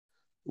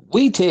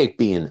We take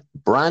being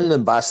brand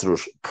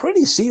ambassadors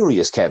pretty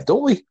serious, Kev,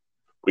 don't we?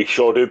 We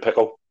sure do,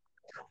 Pickle.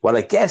 Well,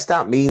 I guess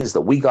that means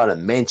that we got to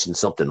mention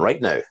something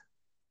right now.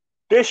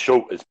 This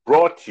show is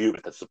brought to you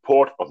with the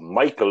support of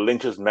Michael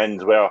Lynch's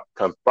Menswear,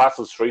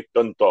 Clonbrassil Street,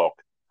 Dundalk.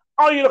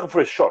 Are you looking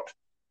for a shirt,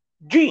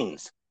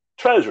 jeans,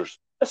 trousers,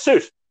 a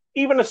suit,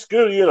 even a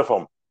school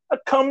uniform, a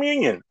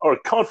communion, or a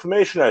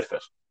confirmation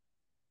outfit?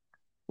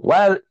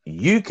 Well,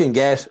 you can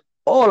get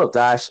all of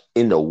that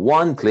in the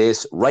one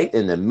place right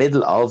in the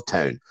middle of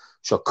town.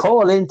 So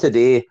call in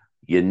today.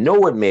 You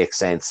know it makes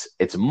sense.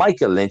 It's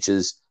Michael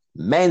Lynch's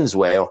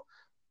Menswear.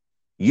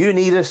 You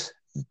need it,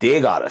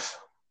 they got it.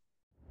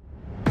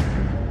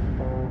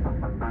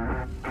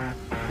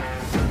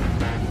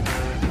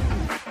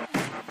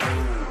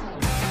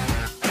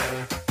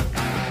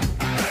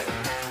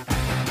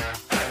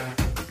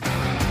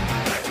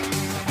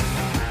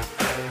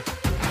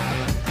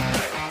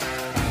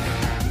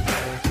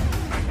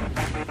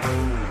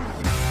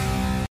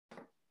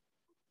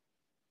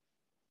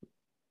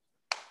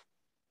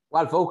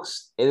 Well,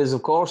 folks, it is,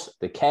 of course,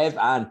 the Kev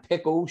and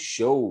Pickle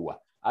Show.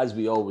 As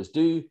we always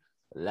do,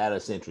 let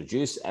us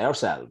introduce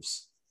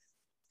ourselves.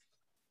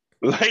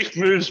 Life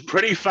moves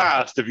pretty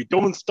fast. If you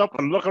don't stop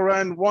and look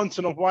around once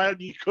in a while,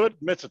 you could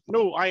miss it.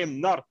 No, I am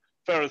not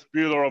Ferris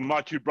Bueller or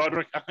Matthew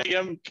Broderick. I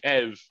am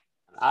Kev.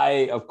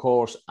 I, of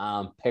course,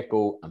 am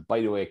Pickle. And by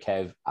the way,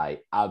 Kev, I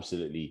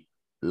absolutely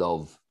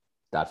love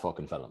that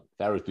fucking film.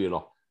 Ferris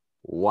Bueller,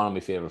 one of my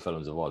favourite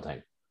films of all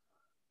time.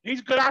 He's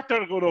a good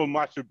actor, good old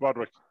Matthew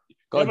Broderick.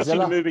 You Godzilla? ever seen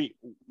the movie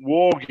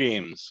War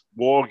Games?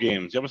 War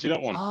Games. You ever see that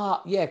one?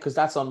 Yeah, because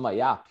that's on my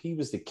app. He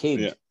was the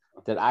kid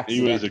that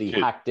accidentally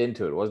hacked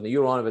into it, wasn't he?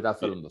 You were on about that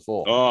film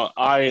before. Oh,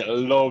 I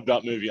love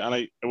that movie. And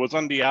it was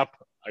on the app.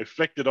 I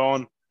flicked it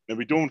on. And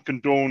we don't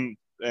condone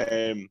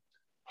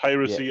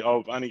piracy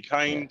of any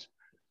kind.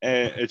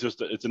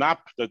 It's an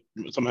app that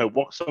somehow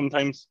works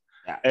sometimes.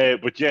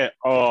 But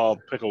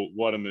Pickle,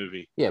 what a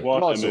movie. Yeah,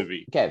 what a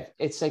movie. Kev,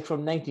 it's like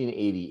from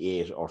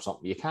 1988 or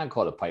something. You can't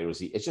call it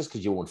piracy. It's just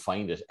because you won't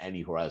find it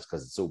anywhere else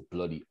because it's so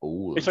bloody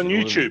old. It's on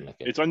YouTube.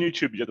 It's on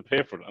YouTube. You have to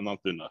pay for it. I'm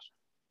not doing that.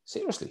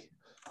 Seriously?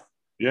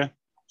 Yeah.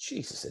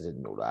 Jesus, I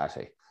didn't know that.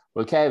 Hey.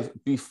 Well, Kev,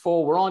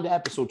 before we're on to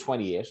episode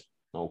 28,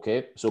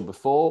 okay? So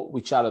before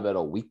we chat about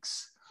our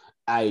weeks,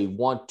 I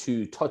want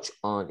to touch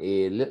on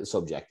a little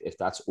subject, if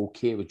that's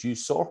okay with you,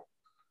 sir.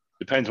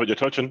 Depends what you're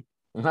touching.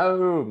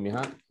 No,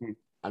 yeah.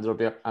 Hands up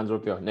here.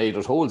 Now,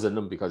 there's holes in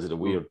them because of the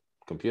weird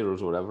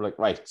computers or whatever. Like,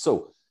 right.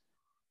 So,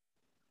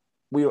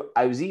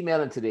 I was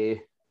emailing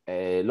today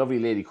a lovely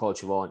lady called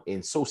Siobhan in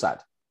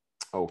SOSAD.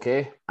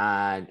 Okay.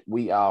 And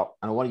I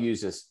want to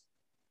use this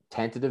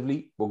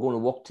tentatively. We're going to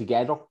work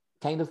together,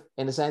 kind of,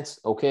 in a sense.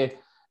 Okay.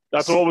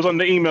 That's what was on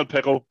the email,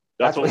 Pickle.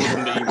 That's what was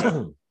on the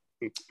email.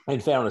 In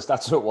fairness,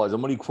 that's what it was.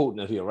 I'm only quoting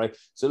it here, right?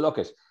 So, look,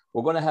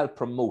 we're going to help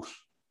promote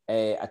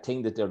a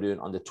thing that they're doing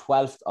on the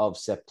 12th of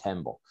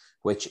September,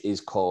 which is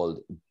called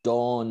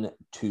Dawn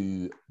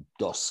to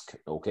Dusk,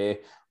 okay?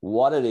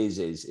 What it is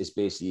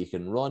basically you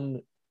can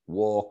run,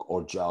 walk,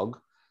 or jog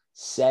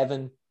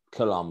 7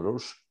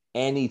 kilometers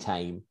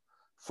anytime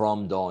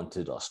from dawn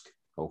to dusk,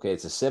 okay?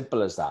 It's as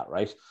simple as that,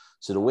 right?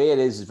 So the way it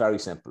is very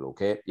simple,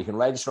 okay? You can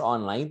register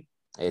online.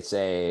 It's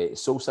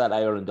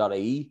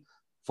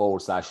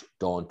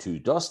sosadireland.ie/dawn to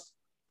dusk.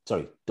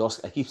 Sorry,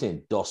 dusk. I keep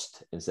saying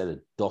dust instead of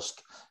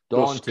dusk.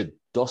 Dawn to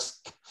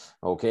dusk.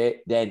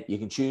 Okay. Then you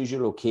can choose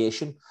your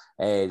location.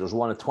 There's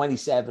one of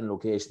 27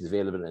 locations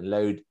available in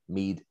Louth,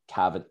 Meath,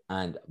 Cavan,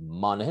 and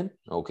Monaghan.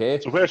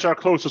 Okay. So where's our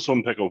closest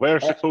one, Pickle?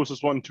 Where's the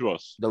closest one to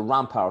us? The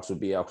Ramparts would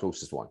be our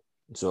closest one.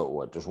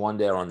 So there's one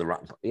there on the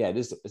ramp. Yeah, it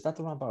is. Is that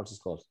the Ramparts? It's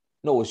called?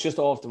 No, it's just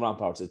off the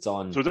Ramparts. It's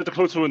on. So is that the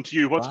closest one to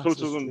you? What's the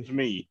closest one to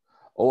me?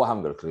 Oh, I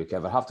haven't got a clue,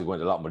 Kev. I'd have to go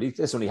into a lot more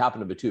detail. This only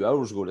happened about 2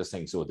 hours ago, this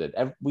thing. So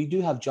we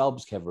do have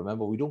jobs, Kev.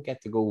 Remember, we don't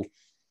get to go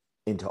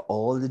into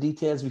all the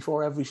details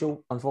before every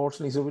show,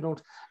 unfortunately, so we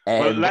don't.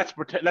 Well, let's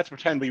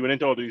pretend we went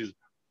into all these.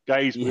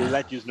 Guys, we'll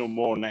let you know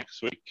more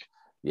next week.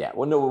 Yeah,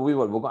 well, no, we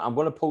will. I'm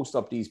going to post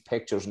up these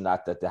pictures and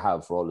that they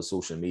have for all the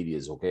social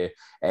medias, okay?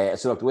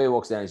 So look, the way it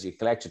works then is you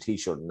collect your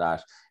T-shirt and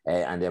that,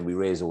 and then we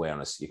raise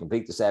awareness. You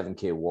complete the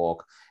 7K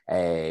walk for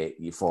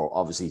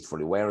the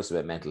awareness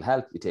about mental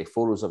health. You take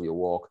photos of your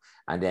walk,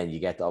 and then you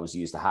get to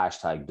obviously use the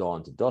hashtag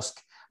Dawn to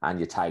Dusk, and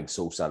you tag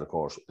SOSAD, of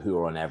course, who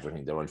are on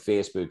everything. They're on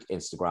Facebook,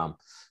 Instagram,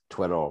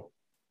 Twitter.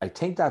 I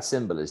think that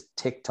symbol is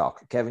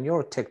TikTok. Kevin,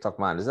 you're a TikTok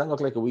man. Does that look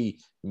like a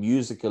wee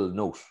musical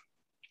note?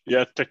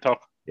 Yeah,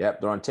 TikTok. Yeah,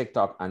 they're on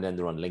TikTok and then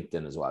they're on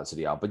LinkedIn as well. So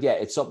they are. But yeah,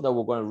 it's something that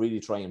we're going to really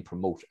try and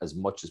promote as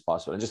much as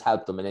possible and just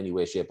help them in any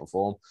way, shape, or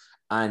form.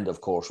 And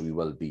of course, we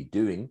will be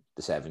doing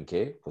the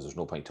 7K because there's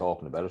no point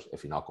talking about it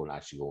if you're not going to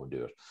actually go and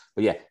do it.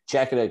 But yeah,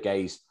 check it out,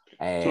 guys.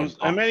 So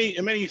how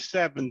many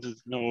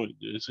sevens? No,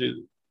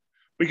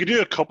 we could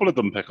do a couple of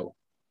them, Pickle.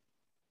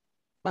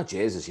 Not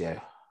Jesus, yeah.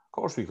 Of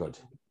course we could.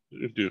 We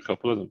could do a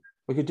couple of them.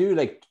 We could do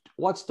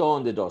what's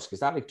dawn to dusk?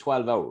 Is that like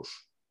 12 hours?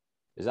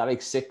 Is that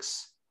like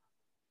 6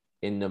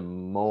 in the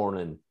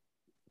morning?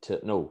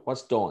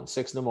 What's dawn?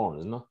 6 in the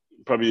morning, isn't it?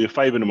 Probably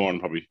 5 in the morning,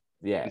 probably.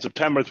 Yeah. In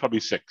September, it's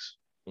probably 6.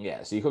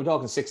 Yeah, so you could be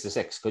talking 6 to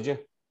 6, could you?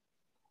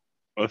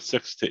 Well,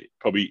 6 to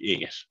probably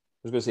 8. I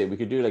was going to say we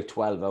could do like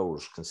 12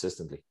 hours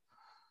consistently.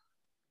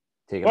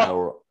 Take an What?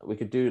 hour. We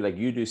could do like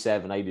you do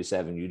 7, I do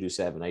 7, you do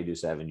 7, I do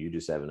 7, you do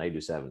 7, I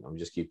do 7. I'm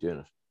just keep doing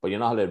it. But you're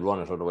not allowed to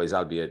run it, otherwise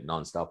I'll be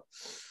non-stop.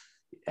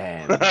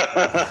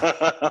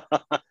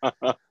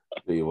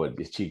 You would,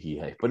 you cheeky.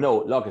 Hey. But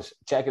no, look,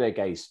 check it out,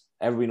 guys.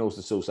 Everybody knows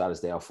the So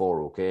Saturday are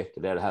for, okay?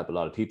 They're there to help a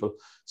lot of people.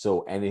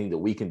 So anything that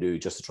we can do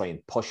just to try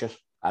and push it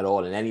at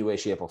all in any way,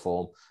 shape, or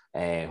form.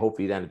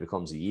 Hopefully then it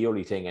becomes a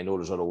yearly thing. I know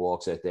there's other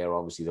walks out there,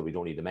 obviously, that we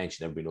don't need to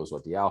mention. Everybody knows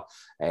what they are.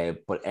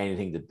 But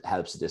anything that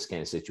helps this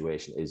kind of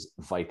situation is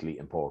vitally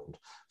important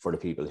for the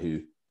people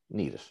who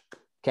need it.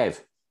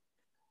 Kev,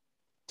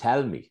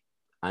 tell me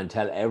and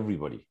tell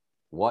everybody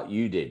what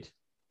you did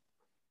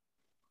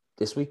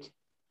this week.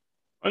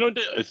 I know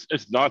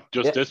it's not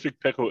just this week,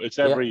 Pico. It's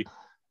every,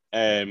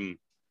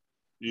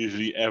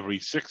 usually every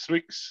 6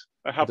 weeks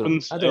that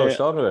happens. I don't know what you're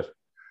talking about.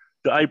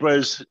 The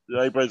eyebrows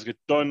get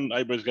done.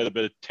 Eyebrows get a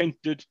bit of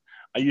tinted.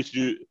 I used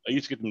to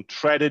get them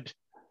threaded.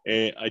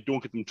 I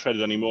don't get them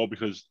threaded anymore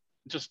because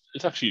it's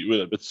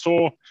actually a bit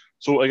sore.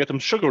 So I get them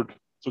sugared.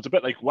 So it's a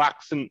bit like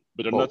waxing,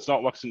 but it's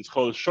not waxing. It's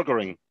called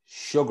sugaring.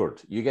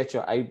 Sugared. You get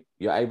your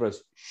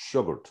eyebrows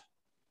sugared.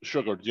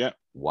 Sugared, yeah.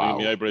 Wow.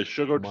 My eyebrows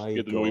sugared.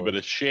 Give them a wee bit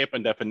of shape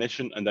and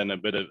definition, and then a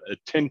bit of a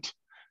tint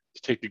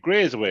to take the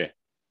greys away.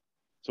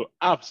 So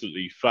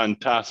absolutely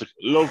fantastic.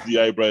 Love the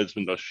eyebrows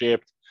when they're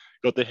shaped.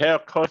 Got the hair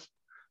cut.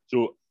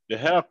 So the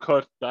hair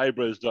cut, the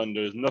eyebrows done.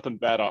 There's nothing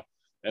better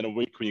in a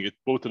week when you get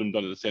both of them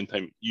done at the same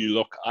time.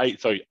 I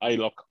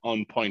look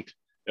on point,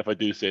 if I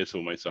do say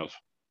so myself.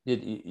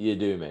 You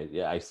do, mate.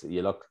 Yeah,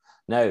 you look.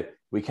 Now,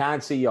 we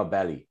can't see your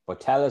belly,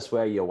 but tell us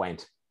where you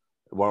went.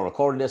 We're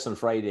recording this on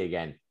Friday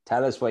again.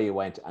 Tell us where you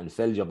went and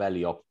filled your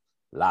belly up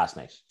last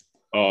night.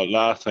 Oh,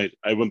 last night.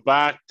 I went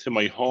back to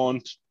my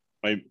haunt,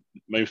 my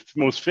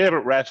most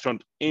favourite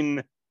restaurant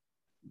in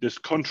this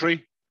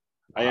country.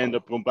 Wow. I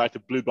ended up going back to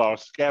Blue Bar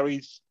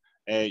Skerries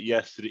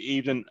yesterday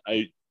evening.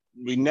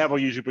 We never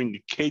usually bring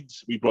the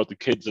kids. We brought the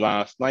kids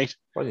last night.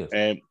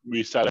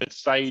 We sat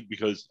outside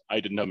because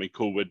I didn't have my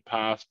COVID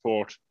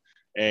passport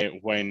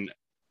when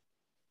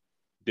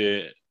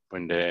I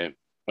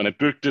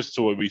booked this.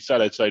 So we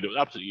sat outside. It was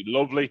absolutely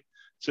lovely.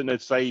 Sitting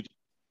outside,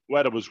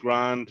 weather was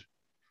grand,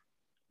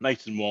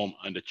 nice and warm,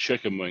 and the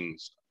chicken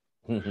wings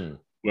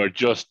were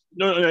just.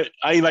 No,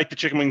 I like the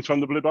chicken wings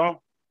from the Blue Bar.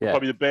 Yeah.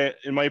 Probably the best,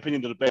 in my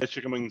opinion, they're the best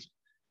chicken wings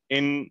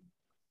in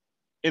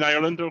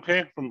Ireland.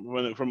 Okay,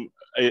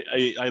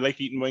 I like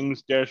eating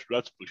wings there. So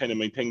that's kind of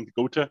my thing to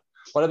go to.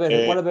 What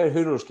about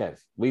Hooters, Kev?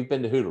 We've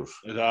been to Hooters.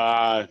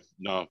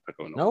 No,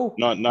 Pico, no,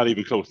 not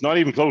even close. Not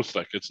even close.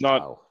 Like it's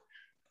not. Wow.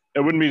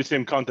 It wouldn't be the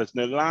same contest.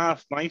 Now,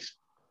 last night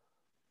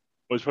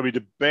was probably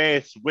the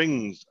best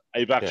wings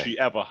I've actually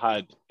ever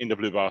had in the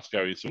Blue Bar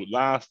Skerries. So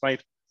last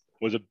night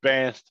was the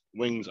best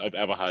wings I've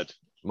ever had.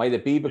 Might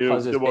it be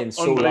because it's been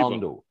so long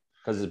though?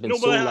 Because it's been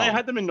so long. I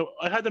had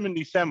them in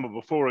December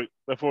before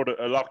the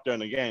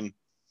lockdown again.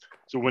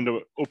 So when they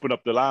opened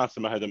up the last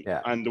time, I had them,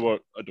 and they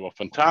were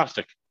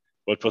fantastic.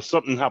 But for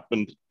something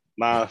happened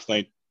last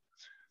night,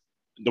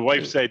 the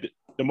wife said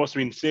they must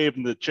have been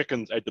saving the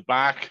chickens at the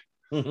back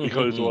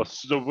because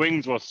the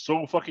wings were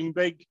so fucking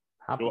big.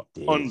 They were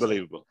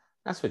unbelievable.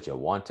 That's what you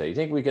want to. You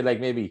think we could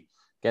maybe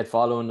get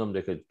following them?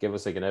 They could give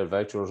us an out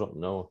voucher or something?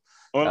 No.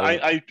 Well,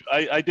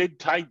 I did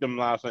tag them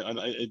last night,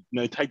 and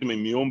I tagged them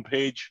in my own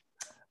page.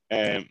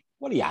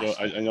 What are you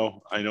asking?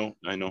 I know.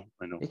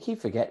 You keep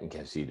forgetting,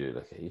 Kev, you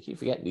do. You keep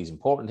forgetting these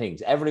important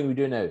things. Everything we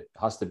do now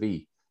has to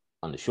be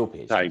on the show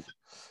page. Tagged.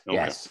 Okay.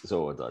 Yes,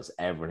 so it does.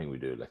 Everything we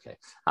do.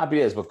 Happy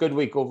days, but good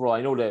week overall.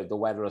 I know the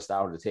weather has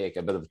started to take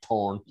a bit of a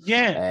turn.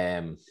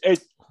 Yeah.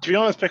 To be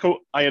honest, Pico,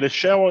 I had a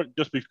shower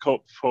just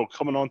before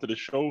coming onto the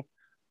show,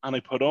 and I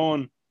put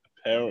on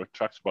a pair of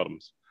tracksuit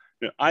bottoms.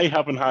 Now, I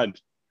haven't had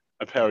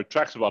a pair of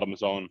tracksuit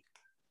bottoms on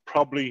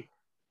probably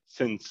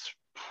since,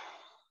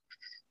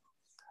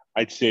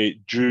 I'd say,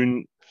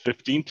 June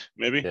 15th,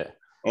 maybe. Yeah.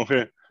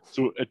 Okay.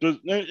 So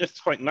it's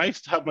quite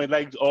nice to have my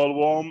legs all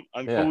warm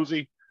and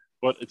cozy,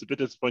 but it's a bit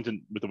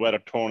disappointing with the weather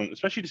turning,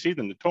 especially this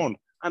evening, the turn.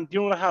 And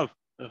you know what I have?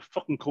 A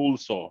fucking cold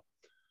sore.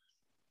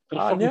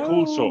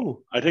 Cold sore.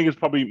 I think it's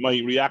probably my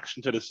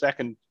reaction to the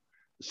second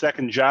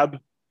jab.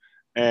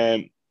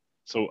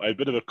 So I have a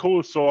bit of a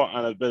cold sore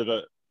and a bit of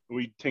a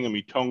wee thing in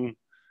my tongue.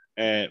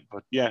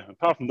 But yeah,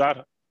 apart from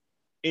that,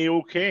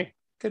 okay.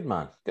 Good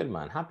man.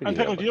 Happy to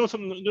hear. Do you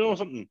know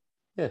something?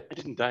 Yeah. I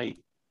didn't die.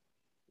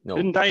 No. I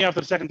didn't die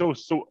after the second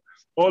dose. So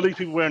all these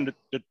people wearing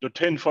the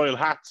tinfoil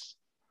hats,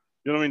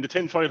 you know what I mean? The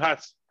tinfoil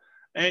hats.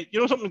 You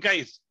know something,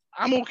 guys?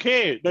 I'm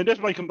okay. Now this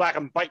might come back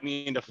and bite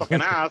me in the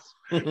fucking ass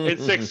in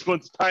 6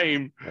 months'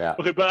 time. Yeah.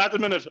 Okay, but at the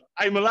minute,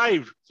 I'm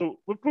alive. So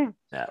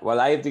yeah. Well,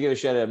 I have to give a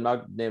shout out. I'm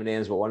not naming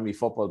names, but one of my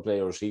football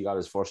players, he got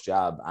his first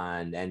jab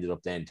and ended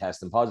up then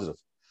testing positive.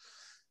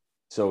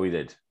 So he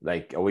did,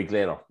 a week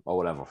later or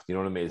whatever. You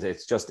know what I mean?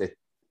 It's just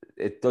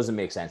it doesn't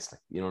make sense.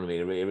 You know what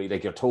I mean?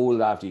 You're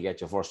told after you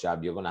get your first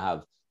jab, you're going to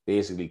have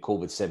basically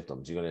COVID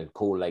symptoms. You're going to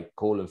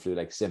cold and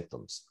flu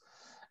symptoms.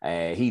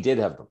 He did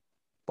have them,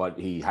 but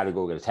he had to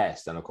go get a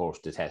test. And of course,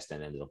 the test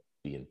then ended up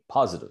being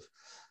positive.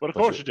 But of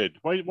course you did.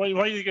 Why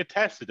did you get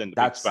tested in the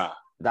big spa?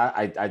 That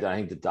I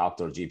think the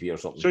doctor or GP or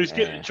something. So he's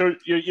getting,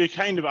 you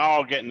kind of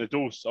are getting a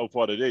dose of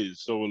what it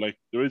is. So like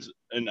there is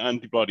an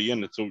antibody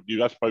in it. So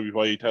that's probably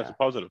why he tested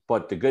positive.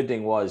 But the good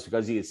thing was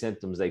because he had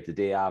symptoms like the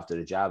day after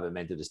the jab, it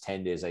meant that his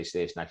 10 days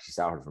isolation actually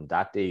started from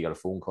that day. He got a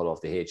phone call off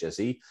the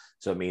HSE,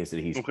 so it means that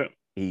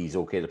he's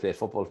okay to play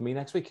football for me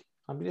next week.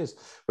 Happy days.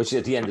 Which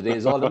at the end of the day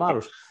is all that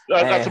matters.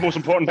 That's the most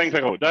important thing,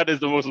 Pico. That is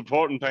the most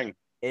important thing.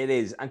 It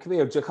is. And come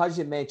here, because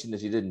you mentioned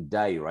that you didn't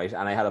die, right?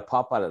 And I had a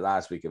pop at it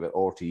last week about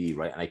RTE,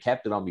 right? And I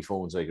kept it on my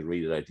phone so I could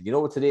read it out. Did you know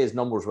what today's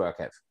numbers were,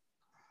 Kev?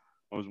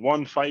 It was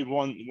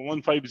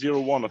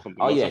 1501 or something.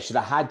 Oh, yeah. Should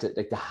have had to,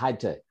 they had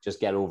to just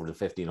get over the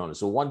 1,500.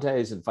 So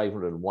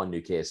 1,501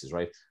 new cases,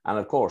 right? And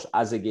of course,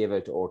 as I gave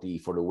out to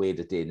RTE for the way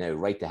that they now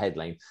write the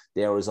headline,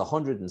 there is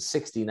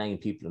 169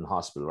 people in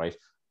hospital, right?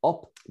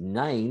 Up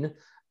 9,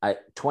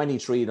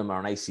 23 of them are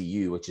in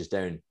ICU, which is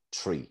down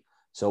 3.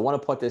 So I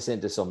want to put this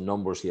into some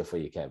numbers here for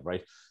you, Kev,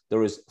 right?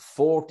 There is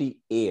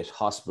 48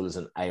 hospitals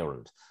in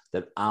Ireland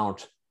that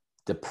aren't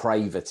the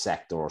private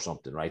sector or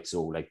something, right?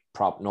 So like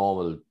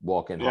normal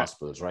walk-in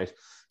hospitals, right?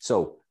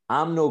 So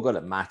I'm no good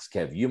at maths,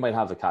 Kev. You might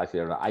have a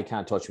calculator. I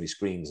can't touch my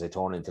screens. I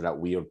turn into that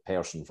weird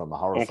person from a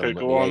horror film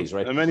with my eyes,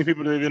 right? How many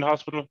people live in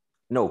hospital?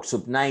 No,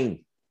 so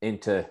 9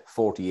 into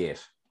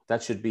 48.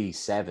 That should be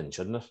 7,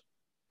 shouldn't it?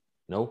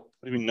 No?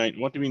 What do you mean 9?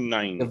 What do you mean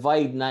 9?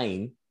 Divide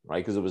 9, right?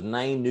 Because there was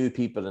 9 new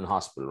people in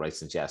hospital, right,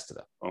 since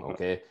yesterday.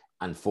 Okay.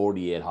 And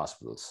 48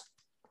 hospitals.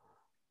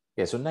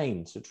 Yeah, so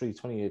 9. So 3,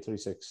 28,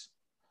 36,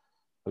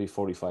 maybe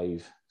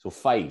 45. So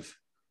 5,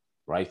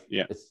 right?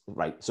 Yeah. It's,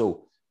 right.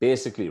 So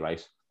basically,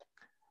 right,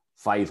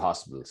 5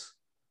 hospitals.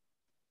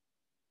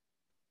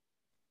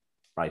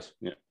 Right.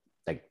 Yeah.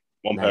 Like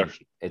one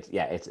person.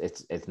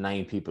 It's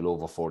 9 people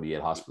over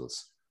 48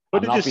 hospitals.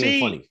 But I'm not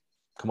being funny.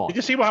 Come on. Did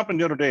you see what happened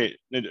the other day?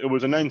 It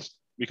was announced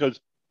because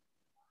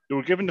they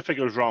were given the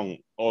figures wrong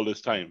all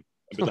this time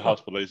about the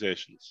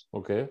hospitalizations.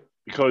 Okay.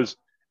 Because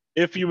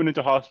if you went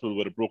into hospital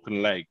with a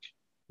broken leg,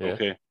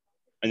 okay,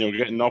 and you were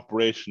getting an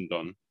operation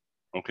done,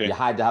 okay, you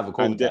had to have a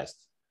COVID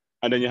test.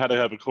 And then you had to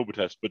have a COVID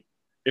test. But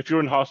if you're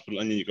in hospital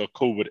and you got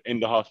COVID in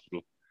the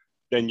hospital,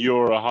 then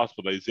you're a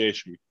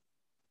hospitalization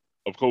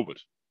of COVID.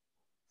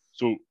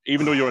 So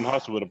even though you're in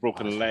hospital with a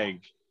broken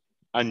leg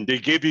and they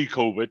give you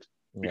COVID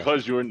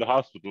because you're in the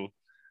hospital,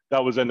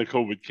 that was in the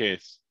COVID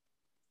case.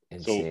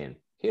 Insane. So,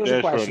 here's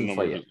a question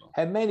for you.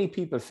 How many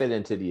people fit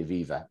into the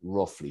Aviva,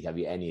 roughly? Have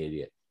you any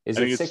idea? I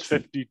think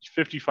it's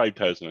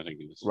 55,000, I think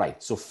it is.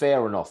 Right. So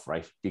fair enough,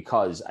 right?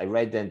 Because I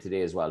read then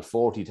today as well,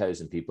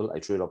 40,000 people. I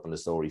threw it up in the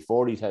story.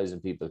 40,000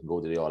 people can go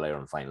to the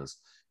All-Ireland finals.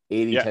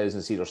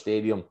 80,000 seater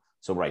stadium.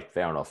 So, right,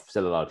 fair enough.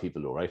 Still a lot of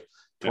people though, right?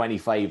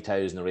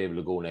 25,000 are able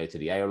to go now to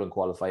the Ireland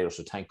qualifier.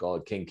 So thank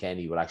God King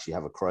Kenny will actually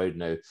have a crowd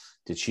now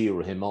to cheer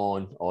him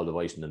on. All the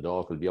boys in the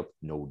Dundalk will be up,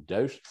 no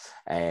doubt.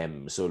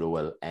 So they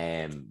will.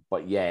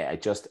 But yeah, I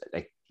just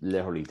like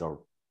literally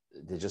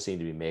they just seem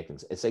to be making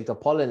it's like they're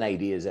pulling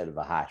ideas out of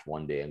a hat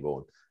one day and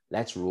going,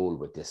 let's roll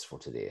with this for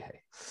today.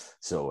 Hey.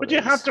 So but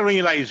you have to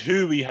realize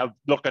who we have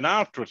looking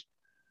after it.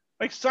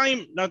 Like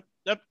Simon,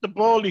 the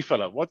baldy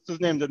fella, what's his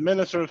name? The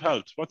Minister of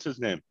Health, what's his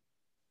name?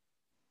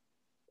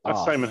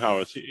 That's Simon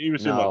Harris. He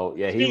was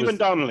Stephen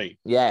Donnelly.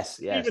 Yes,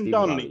 Stephen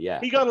Donnelly. Yeah.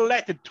 He got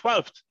elected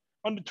 12th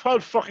on the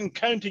 12th fucking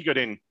county he got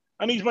in,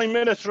 and he's my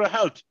Minister of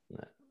Health.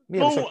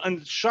 Go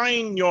and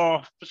shine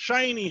your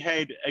shiny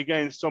head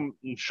against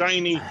something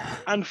shiny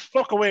and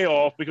fuck away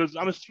off, because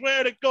I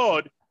swear to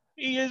God,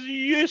 he is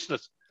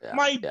useless.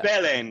 My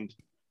bell end,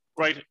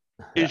 right,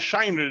 is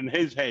shinier than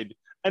his head,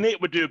 and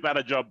it would do a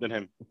better job than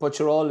him. But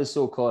you're all the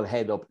so-called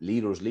head-up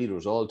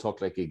leaders all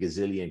took like a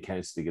gazillion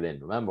counts to get in.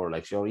 Remember,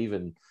 like sure,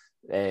 even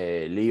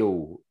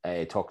Leo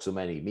took so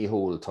many.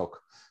 Mihol took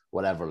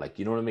whatever, like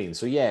you know what I mean.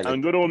 So yeah, like,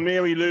 and good old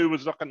Mary Lou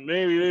was looking.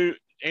 Mary Lou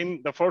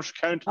in the first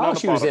count. Oh,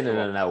 she was in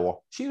an hour.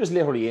 She was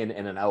literally in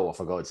an hour,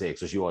 for God's sake.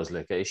 So she was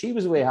like, she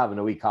was away having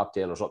a wee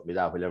cocktail or something like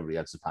that while everybody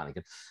else was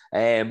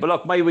panicking. But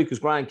look, my week was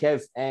grand,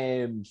 Kev.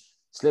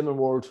 Slimming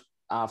World,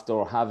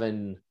 after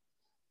having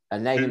a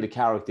night in the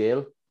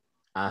Carrickdale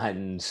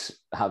and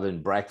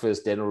having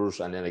breakfast, dinners,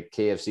 and then a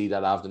KFC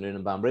that afternoon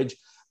in Banbridge,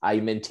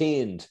 I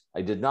maintained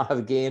I did not have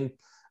a gain.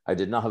 I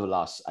did not have a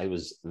loss. I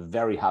was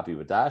very happy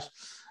with that.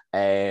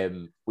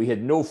 We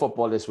had no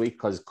football this week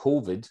because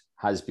COVID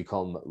has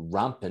become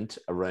rampant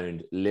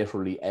around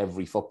literally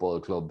every football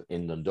club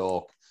in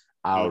Dundalk,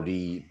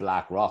 RD,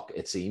 Blackrock,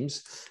 it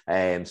seems.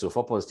 So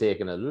football's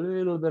taken a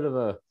little bit of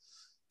a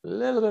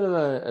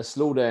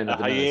slowdown at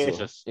the minute.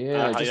 So, just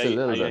a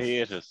little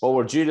bit. But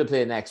we're due to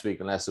play next week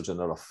unless there's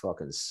another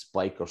fucking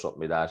spike or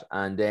something like that.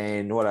 And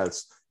then what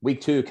else? Week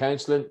 2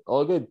 counselling,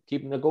 all good.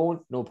 Keeping it going,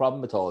 no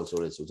problem at all.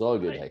 So it's all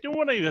good. You know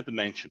what I had to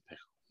mention,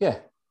 Pickle? Yeah.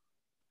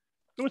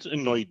 You know what's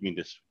annoyed me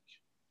this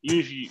week?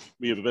 Usually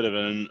we have a bit of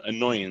an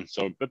annoyance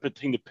or a bit of a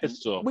thing that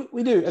pisses off.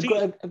 We do.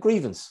 A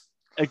grievance.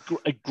 A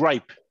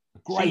gripe.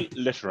 See,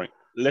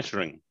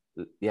 littering.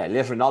 Yeah,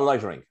 littering, not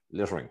littering.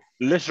 Littering.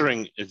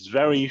 Littering is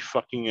very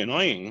fucking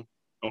annoying.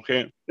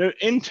 Okay, now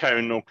in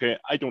town, okay,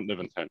 I don't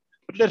live in town,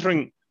 but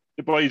littering,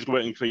 the boys go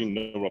out and clean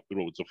up the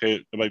roads.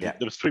 Okay,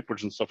 there's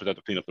sweepers and stuff like that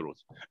to clean up the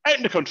roads. Out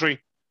in the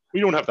country, we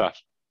don't have that.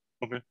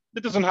 Okay,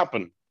 it doesn't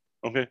happen.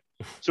 Okay,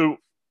 so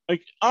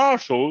like our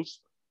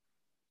shows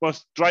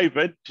was drive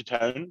it to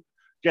town,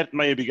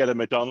 maybe get a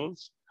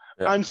McDonald's,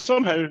 and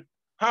somehow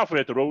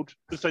halfway at the road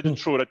decide to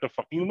throw it out the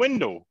fucking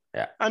window.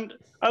 Yeah, and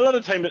a lot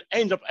of time it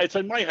ends up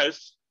outside my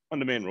house on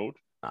the main road.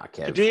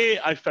 Today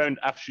I found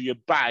actually a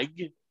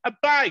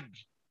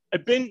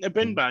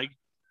bin bag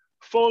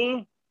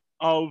full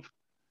of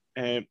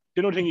you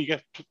know thing you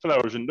get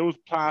flowers in those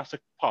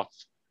plastic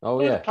pots.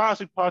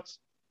 Plastic pots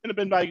in a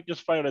bin bag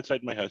just fired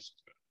outside my house.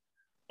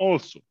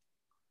 Also,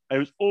 I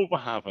was over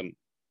having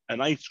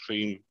an ice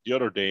cream the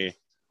other day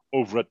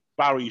over at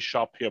Barry's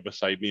shop here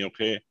beside me.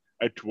 Okay,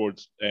 out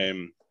towards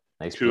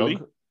nice Cooley.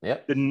 plug. Yeah,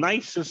 the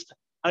nicest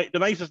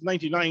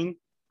 99.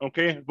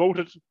 Okay,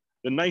 voted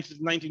the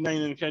nicest 99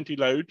 in County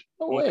Loud.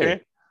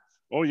 Okay,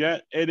 oh yeah,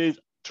 it is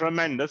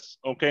tremendous.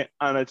 Okay,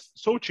 and it's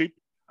so cheap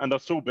and they're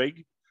so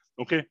big.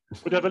 Okay,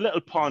 but they have a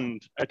little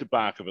pond at the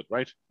back of it,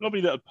 right?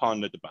 Lovely little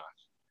pond at the back.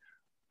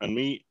 And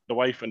me, the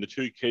wife, and the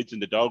 2 kids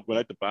and the dog went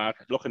out the back,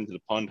 looking into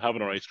the pond,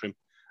 having our ice cream.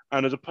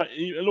 And there's a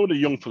load of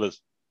young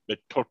fellas,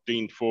 like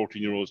 13,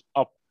 14-year-olds,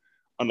 up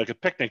on like a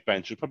picnic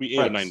bench. There's probably 8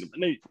 or 9 of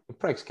them.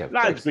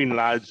 Lads being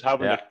lads,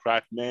 having a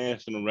crack,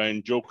 messing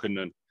around, joking.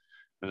 And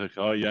I was like,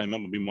 oh yeah, I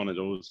remember being one of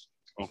those.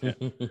 Okay.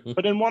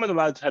 But then one of the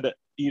lads had to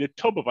eat a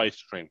tub of ice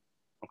cream.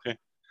 Okay.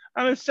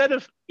 And instead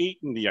of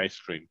eating the ice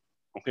cream,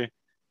 okay,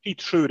 he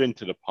threw it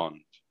into the pond.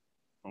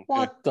 Okay?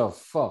 What the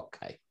fuck?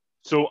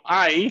 So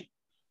I,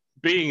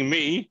 being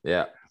me,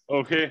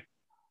 okay,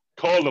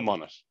 called him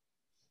on it.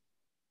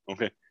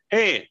 Okay.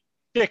 Hey,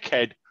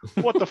 dickhead,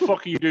 what the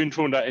fuck are you doing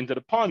throwing that into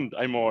the pond?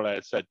 I more or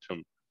less said to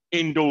him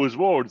in those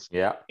words.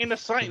 Yeah. In a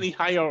slightly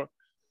higher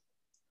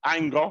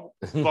anger,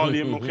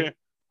 volume, okay.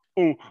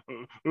 Oh,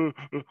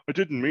 I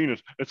didn't mean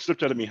it. It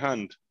slipped out of my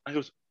hand.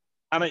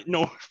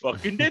 No, it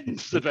fucking didn't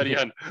slip out of your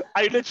hand.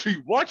 I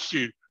literally watched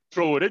you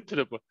throw it into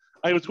the pond.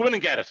 I was going to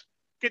get it.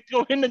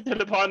 Go into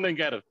the pond and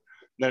get it.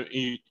 Now,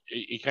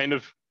 he kind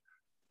of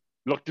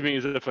looked at me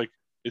as if like,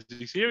 is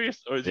he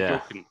serious or is he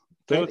joking?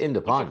 Get in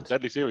the pond.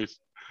 Deadly serious.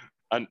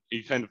 And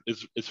he kind of,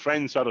 his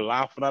friends started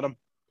laughing at him.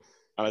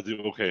 And I said,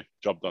 okay,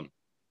 job done.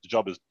 The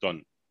job is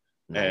done.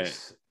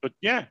 Nice. But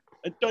yeah,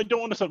 I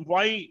don't understand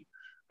why,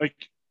 like,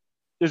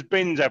 there's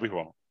bins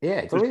everywhere.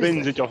 Yeah, there's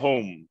bins at your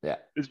home. Yeah.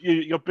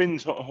 Your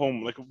bins at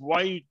home. Like,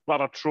 why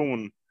bother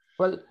throwing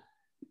a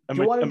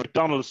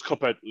McDonald's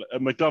cup out?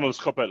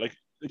 Like,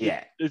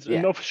 there's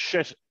enough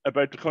shit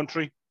about the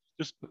country.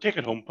 Just take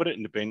it home, put it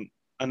in the bin,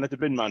 and let the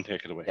bin man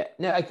take it away. Yeah.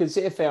 Now, I could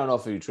say fair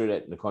enough if you threw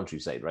it in the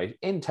countryside, right?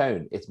 In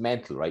town, it's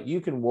mental, right?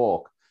 You can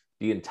walk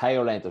the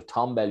entire length of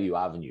Tom Bellew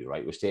Avenue,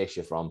 right, which takes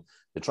you from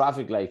the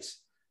traffic lights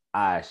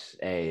at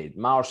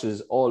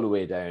Marsh's all the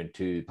way down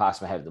to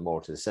past Mahev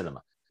Moor to the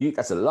cinema.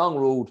 That's a long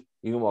road.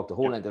 You can walk the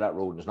whole length of that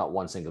road, and there's not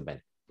one single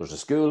bin. There's a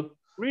school.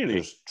 Really?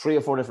 There's 3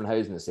 or 4 different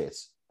housing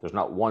estates. There's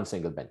not one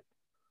single bin.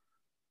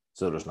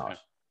 So there's not.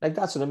 Like,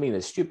 that's what I mean.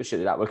 It's stupid shit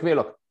like that. Well, come here,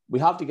 look. We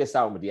have to get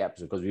started with the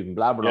episode because we've been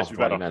blabbering on for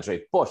 20 minutes,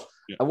 right? But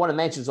I want to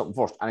mention something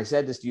first. And I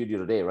said this to you the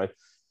other day, right?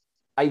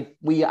 I've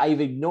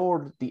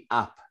ignored the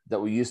app that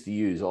we used to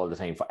use all the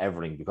time for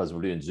everything because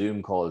we're doing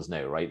Zoom calls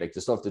now, right? Like the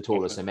stuff that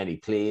told us how many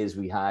plays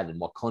we had and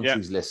what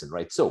countries listened,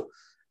 right? So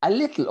a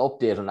little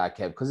update on that,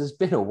 Kev, because it's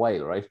been a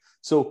while, right?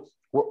 So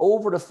we're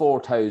over the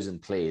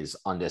 4,000 plays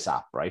on this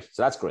app, right?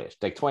 So that's great.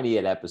 Like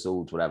 28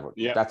 episodes, whatever.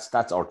 Yeah. That's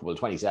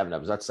 27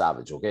 episodes. That's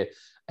savage, okay?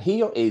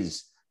 Here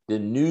is the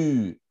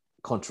new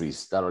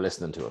countries that are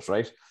listening to us,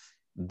 right?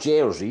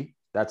 Jersey,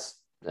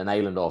 that's an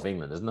island off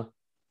England, isn't it?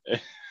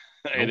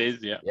 It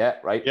is, yeah. Yeah,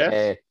 right.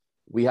 Yes.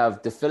 We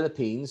have the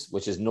Philippines,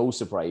 which is no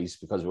surprise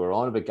because we're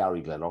on about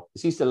Gary Glenrock.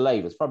 Is he still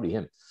alive? It's probably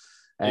him.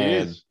 He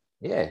is.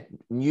 Yeah.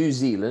 New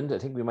Zealand, I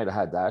think we might have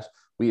had that.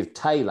 We have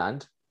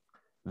Thailand,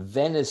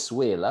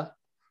 Venezuela,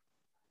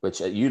 which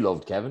you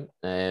loved, Kevin.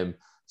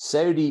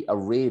 Saudi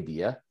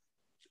Arabia.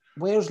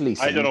 Where's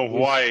Lisa? I don't know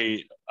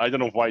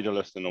why they're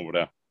listening over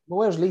there. Well,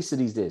 where's Lisa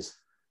these days?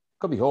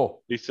 Could be home.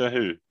 Lisa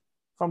who?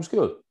 From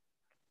school.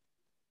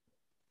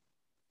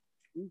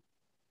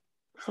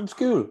 From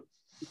school.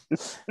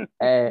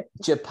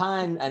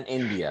 Japan and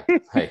India.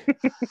 Hey.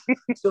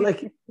 So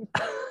like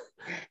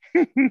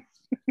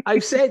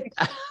I've said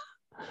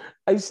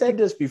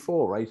this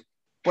before, right?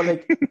 But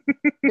like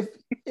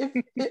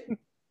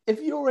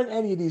if you're in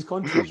any of these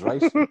countries,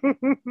 right?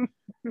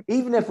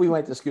 Even if we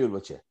went to school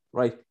with you,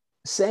 right?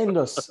 Send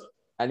us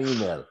an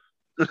email.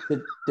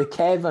 The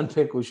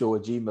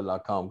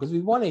kevinpickleshow@gmail.com because we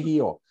want to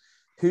hear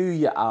who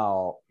you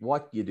are,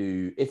 what you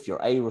do, if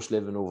you're Irish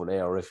living over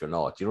there or if you're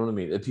not. You know what I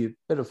mean? It'd be a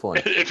bit of fun.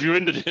 If you're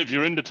in the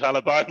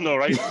Taliban, all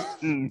right.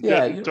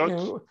 Yeah, you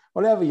know,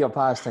 whatever your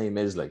pastime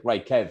is like.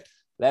 Right, Kev,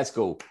 let's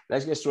go.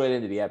 Let's get straight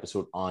into the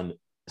episode on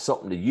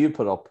something that you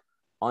put up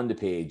on the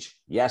page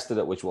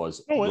yesterday, which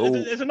was... Oh,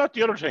 is it not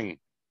the other thing?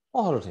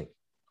 What other thing?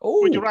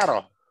 Oh, would you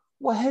rather?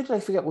 Well, how did I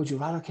forget Would You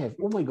Rather, Kev?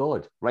 Oh my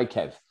God. Right,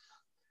 Kev.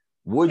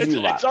 Would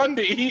you rather?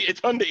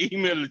 It's on the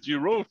email that you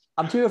wrote.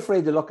 I'm too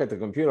afraid to look at the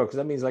computer because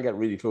that means I get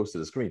really close to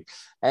the screen.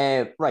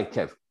 Right,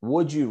 Kev.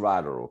 Would you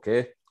rather,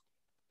 okay?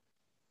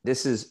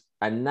 This is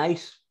a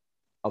night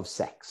of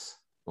sex,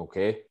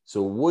 okay?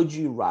 So would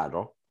you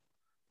rather,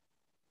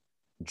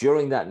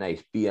 during that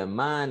night, be a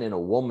man in a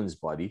woman's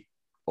body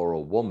or a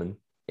woman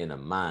in a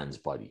man's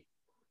body?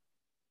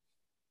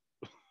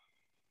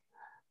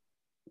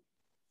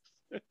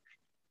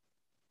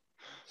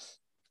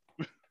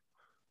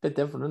 Bit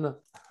different, isn't it?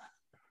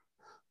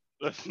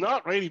 That's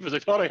not really, because I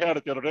thought I had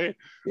it the other day.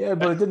 Yeah,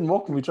 but it didn't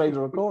work when we tried to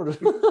record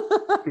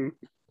it.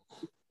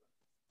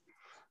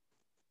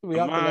 We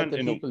have to let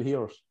the people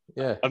hear us.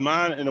 Yeah. A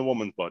man in a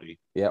woman's body.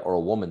 Yeah, or a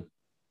woman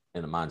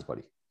in a man's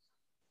body.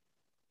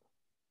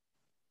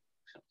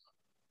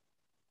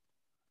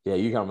 Yeah,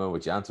 you can't remember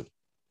what you answered.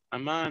 A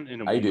man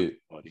in a woman's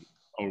body.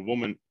 Or a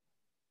woman.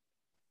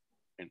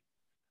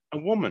 A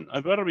woman.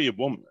 I'd rather be a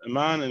woman. A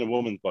man in a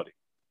woman's body.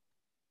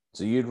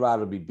 So you'd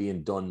rather be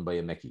being done by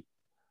a Mickey?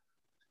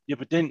 Yeah,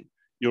 but then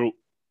you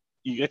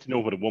get to know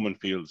what a woman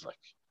feels like.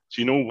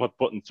 So you know what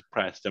buttons to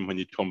press then when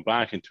you come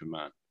back into a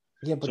man.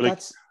 Yeah, but so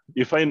that's...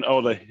 you find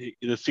all the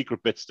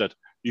secret bits that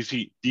you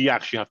see, do you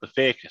actually have to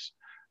fake it?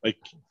 Like,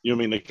 you know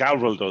what I mean? Like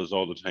Galville does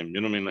all the time.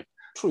 You know what I mean? Like,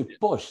 true,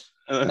 but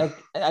like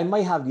I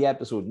might have the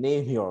episode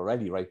name here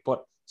already, right?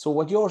 But so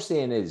what you're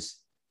saying is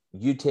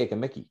you take a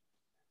Mickey.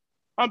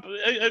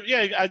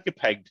 Yeah, I'd get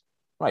pegged.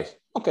 Right.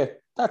 Okay.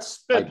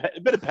 That's a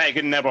bit of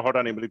pegging never hurt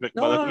anybody.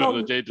 No.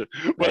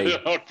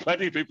 Hurt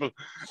plenty of people.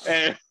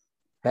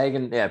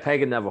 Pegging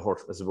never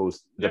hurt, I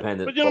suppose.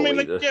 Depending. But you know what I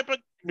mean? Like, yeah, but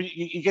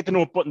you get to know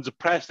what buttons are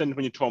pressed, and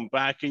when you turn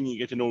back in, you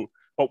get to know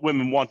what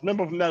women want.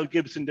 Remember when Mel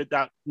Gibson did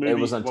that movie? It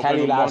was on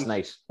telly last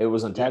night. It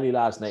was on telly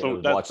last night.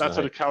 So that's how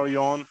to carry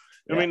on.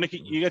 I mean, like,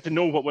 you get to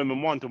know what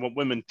women want and what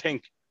women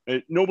think.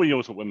 Nobody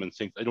knows what women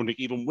think. I don't think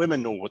even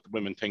women know what the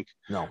women think.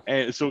 No.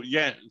 So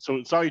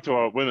sorry to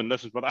our women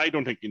listeners, but I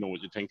don't think you know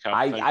what you think.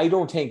 I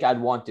don't think I'd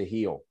want to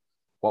hear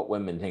what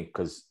women think,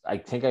 because I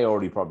think I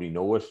already probably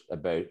know it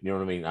about, you know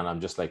what I mean? And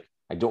I'm just like,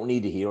 I don't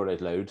need to hear it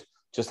out loud.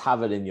 Just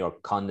have it in your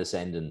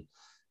condescending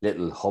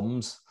little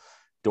hums.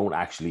 Don't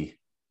actually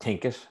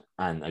think it,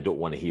 and I don't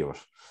want to hear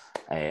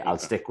it. I'll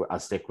stick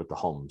with the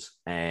hums.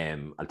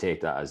 I'll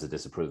take that as a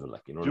disapproval,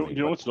 like, you know what I mean?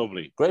 You know what's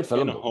lovely? Great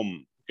film.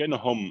 Getting a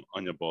hum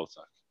on your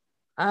ballsack.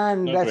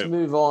 And let's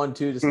move on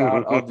to the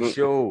start of the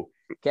show.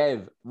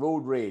 Kev,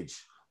 road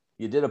rage.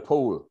 You did a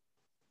poll.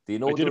 Do you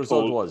know what the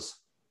result was?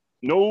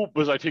 No,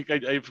 because I think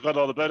I forgot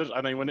all about it.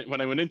 And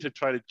when I went in to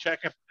try to check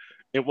it,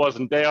 it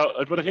wasn't there.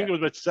 But I think it was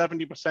about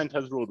 70%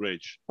 has road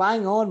rage.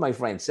 Bang on, my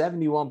friend.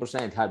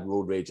 71% had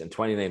road rage and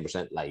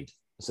 29% lied.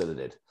 So they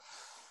did.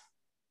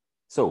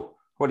 So,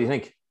 what do you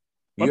think?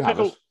 You have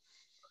it.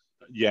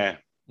 Yeah.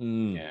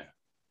 Yeah.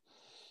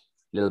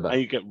 Little bit.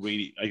 I get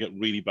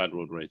really bad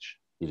road rage.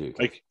 You do.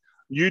 Like,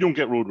 you don't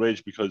get road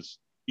rage because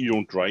you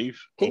don't drive.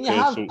 Can you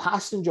have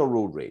passenger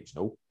road rage?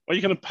 No. Well,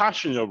 you can have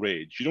passenger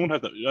rage. You don't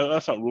have that.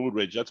 That's not road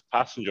rage. That's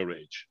passenger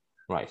rage.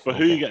 Right. But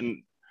who are you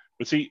getting?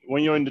 But see,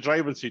 when you're in the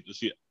driving seat,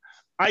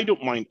 I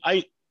don't mind.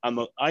 I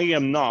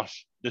am not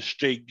the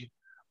Stig,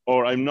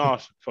 or I'm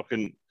not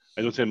fucking.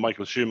 I don't say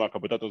Michael Schumacher,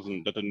 but that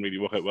didn't really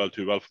work out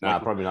too well for me. Nah,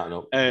 probably not.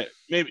 No.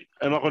 Maybe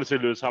I'm not going to say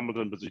Lewis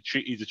Hamilton, but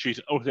he's a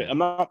cheater. Okay, I'm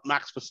not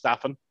Max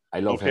Verstappen. I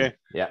love him.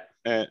 Yeah.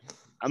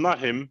 I'm not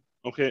him.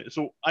 Okay,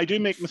 so I do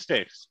make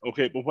mistakes.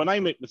 Okay, but when I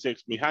make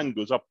mistakes, my hand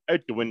goes up out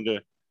the window.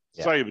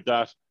 Yeah. Sorry about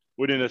that.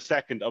 Within a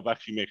second of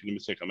actually making a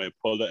mistake, I might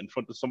pull that in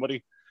front of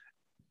somebody.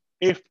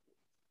 If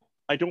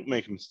I don't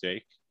make a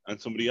mistake and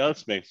somebody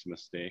else makes a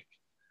mistake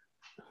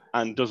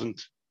and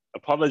doesn't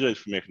apologize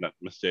for making that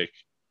mistake,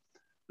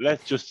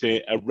 let's just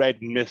say a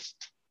red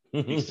mist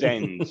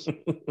descends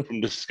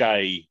from the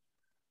sky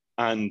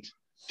and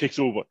takes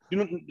over. You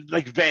know,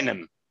 like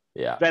Venom.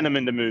 Yeah. Venom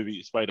in the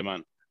movie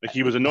Spider-Man. Like,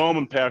 he was a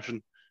normal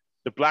person.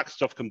 The black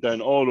stuff come down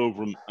all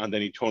over him, and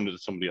then he turned it to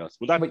somebody else.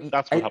 Well,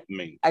 that's what happened to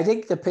me. I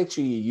think the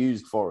picture you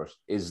used for it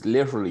is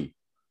literally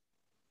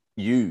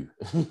you,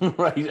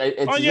 right?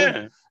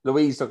 It's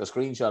Louise took a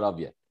screenshot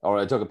of you, or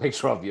I took a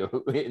picture of you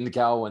in the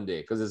car one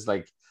day, because it's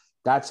like,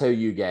 that's how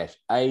you get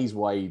eyes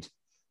wide.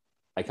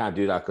 I can't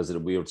do that because of the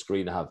weird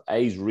screen I have.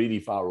 Eyes really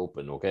far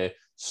open, okay?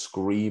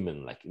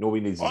 Screaming, like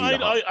nobody needs to see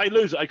that. I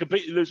lose it. I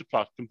completely lose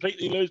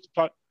the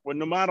plot. Well,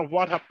 no matter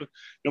what happens,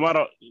 no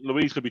matter,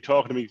 Louise could be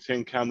talking to me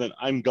saying, Camden,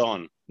 I'm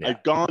gone. Yeah.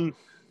 I've gone,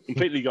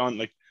 completely gone.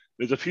 Like,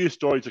 there's a few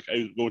stories, like I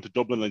was going to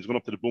Dublin, I was going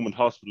up to the Beaumont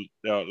Hospital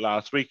there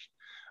last week,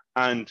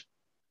 and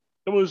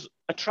there was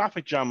a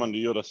traffic jam on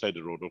the other side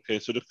of the road, okay?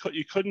 So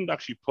you couldn't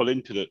actually pull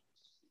into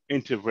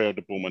where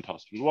the Beaumont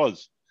Hospital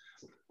was.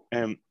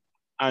 And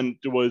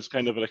there was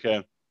kind of like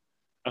a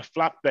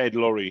flatbed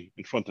lorry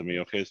in front of me,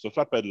 okay? So a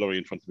flatbed lorry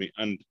in front of me,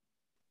 and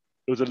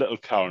there was a little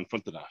car in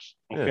front of that,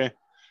 okay? Yeah.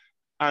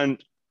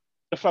 And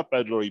the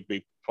flatbed lorry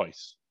beeped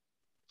twice.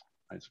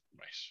 I said,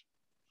 right.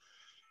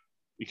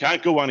 You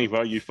can't go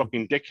anywhere, you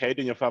fucking dickhead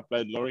in your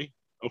flatbed lorry.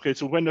 Okay,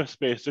 so when the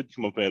space did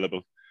come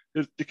available,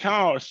 the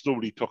car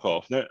slowly took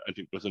off. Now, I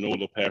think there was an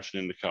older person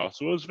in the car,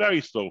 so it was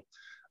very slow.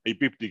 I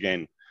beeped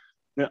again.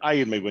 Now, I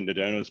had my window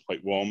down, it was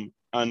quite warm,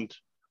 and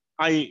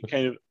I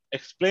kind of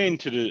explained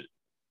to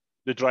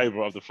the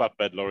driver of the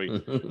flatbed lorry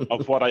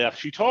of what I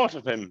actually thought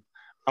of him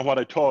and what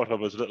I thought of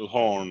his little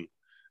horn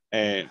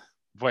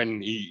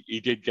when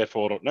he did get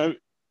photoed. Now,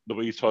 the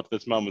way he thought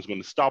this man was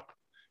going to stop,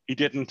 he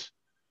didn't.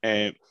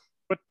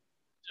 But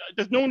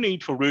there's no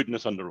need for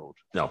rudeness on the road.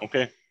 No.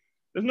 Okay?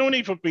 There's no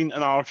need for being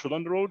an arsehole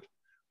on the road.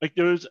 Like,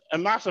 there's a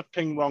massive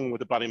thing wrong with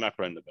the Ballymac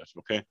roundabout,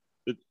 okay?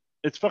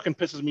 It fucking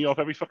pisses me off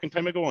every fucking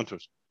time I go onto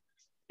it.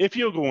 If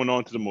you're going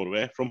onto the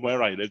motorway from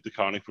where I live, the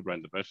Carlingford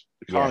roundabout,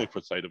 the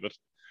Carlingford side of it,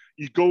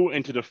 you go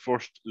into the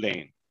first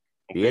lane.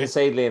 Okay? The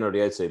inside lane or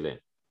the outside lane?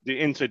 The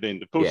inside lane,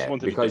 the closest one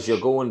to because the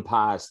you're going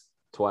past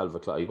 12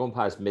 o'clock. You're going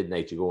past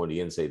midnight, you go in the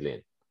inside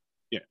lane.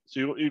 Yeah,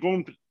 so you're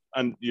going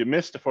and you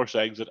miss the first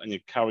exit and you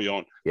carry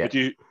on. Yeah. But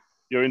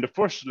you're in the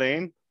first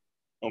lane,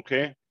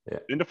 okay? Yeah.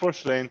 In the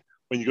first lane,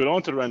 when you go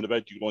onto the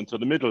roundabout, you go into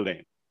the middle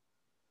lane,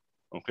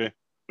 okay?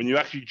 When you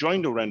actually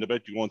join the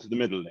roundabout, you go into the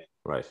middle lane.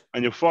 Right.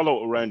 And you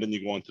follow around and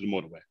you go onto the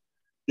motorway.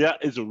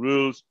 That is the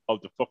rules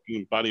of the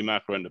fucking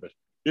Ballymac roundabout.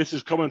 This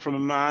is coming from a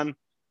man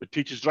that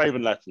teaches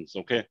driving lessons,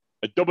 okay?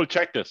 I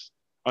double-checked this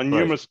on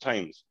numerous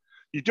times.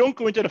 You don't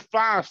go into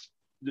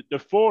the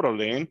further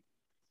lane,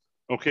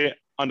 okay,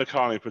 on the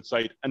Carlingford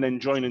side, and then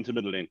join into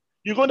middle lane.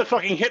 You're going to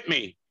fucking hit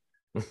me.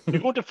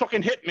 You're going to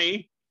fucking hit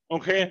me,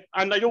 okay?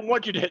 And I don't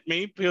want you to hit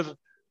me because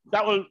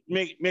that will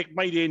make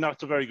my day not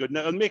so very good.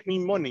 Now, it'll make me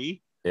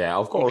money. Yeah,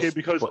 of course. Okay,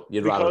 because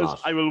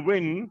I will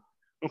win,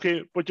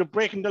 okay? But you're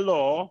breaking the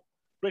law,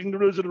 breaking the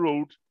rules of the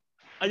road.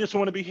 I just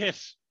want to be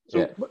hit.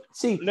 So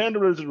see, learn the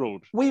rules of the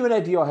road. We went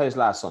out to your house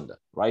last Sunday,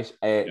 right?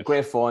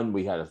 Great fun.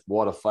 We had a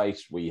water fight.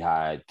 We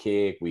had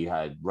cake. We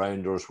had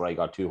rounders where I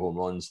got 2 home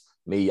runs.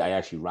 I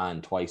actually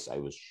ran twice. I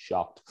was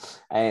shocked.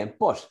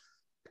 But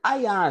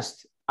I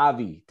asked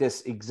Avi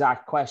this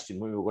exact question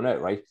when we were going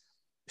out, right?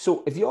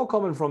 So if you're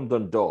coming from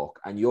Dundalk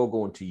and you're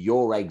going to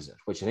your exit,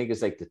 which I think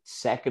is like the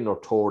second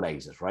or third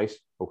exit, right?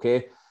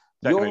 Okay.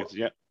 You're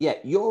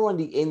on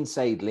the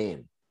inside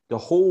lane the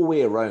whole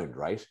way around,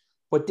 right?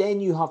 But then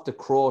you have to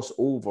cross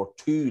over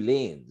 2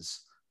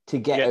 lanes to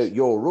get out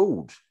your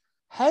road.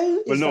 How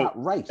is that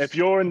right? If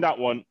you're in that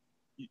one,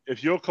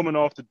 if you're coming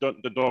off the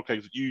Dundalk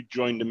exit, you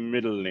join the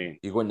middle lane.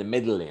 You go in the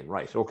middle lane,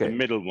 right? Okay. The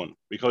middle one,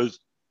 because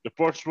the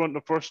first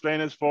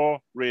lane is for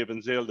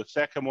Ravensdale. The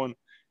second one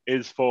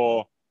is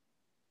for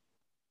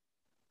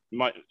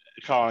my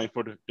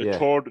Carlingford.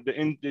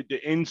 The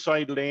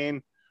inside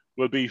lane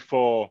will be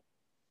for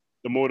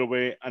the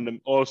motorway, and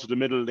also the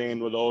middle lane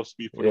will also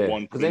be for the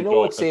one. Because I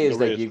know it says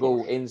like you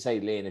go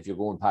inside lane if you're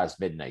going past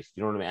midnight.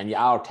 You know what I mean? And you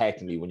are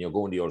technically when you're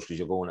going to yours because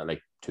you're going at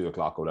like 2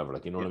 o'clock or whatever.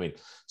 Like, you know what I mean?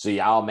 So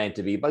you are meant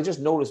to be. But I just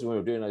noticed when we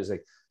were doing it, I was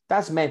like,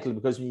 that's mental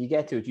because when you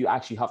get to it, you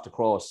actually have to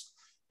cross.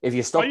 If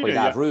you're stuck by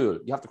that rule,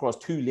 you have to cross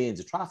 2 lanes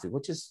of traffic,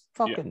 which is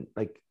fucking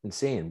like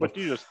insane. But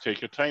you just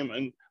take your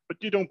time but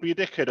you don't be a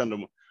dickhead on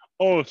them.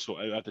 Also,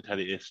 I have to tell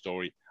you a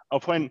story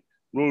of when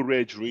road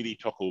rage really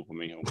took over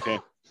me. Okay,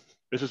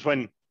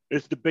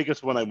 it's the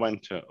biggest one I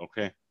went to.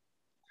 Okay,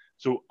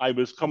 so I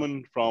was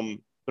coming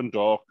from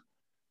Dundalk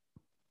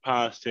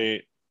past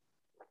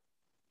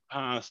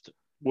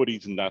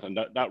Woodies and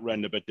that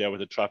roundabout there with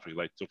the traffic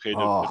lights. Okay,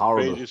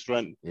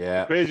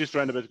 the craziest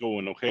roundabout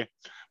going. Okay,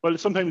 well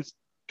sometimes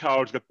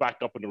cars get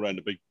backed up in the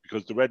roundabout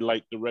because the right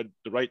lights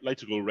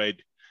will go red.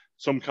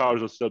 Some cars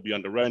will still be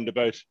on the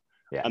roundabout.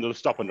 Yeah. And they'll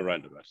stop on the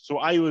roundabout. So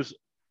I was,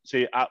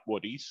 say, at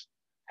Woodies,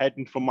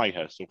 heading from my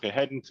house, okay,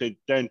 heading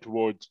down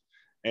towards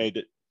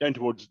into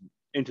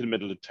the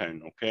middle of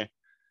town, okay,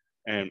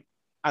 and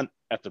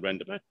at the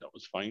roundabout that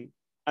was fine.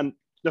 And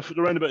the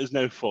roundabout is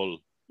now full.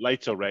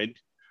 Lights are red,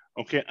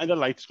 okay, and the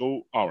lights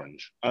go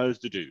orange as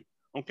they do,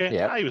 okay.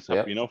 Yeah. I was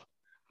happy enough.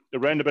 The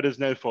roundabout is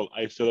now full.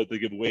 I still have to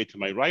give way to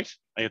my right.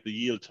 I have to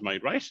yield to my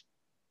right,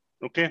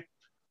 okay,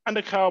 and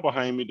the car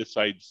behind me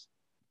decides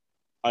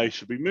I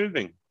should be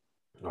moving.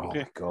 Okay.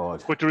 Oh, my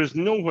God. But there is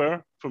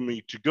nowhere for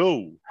me to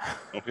go.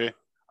 Okay.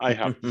 I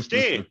have to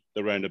stay.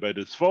 The roundabout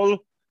is full.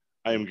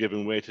 I am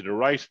giving way to the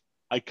right.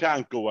 I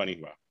can't go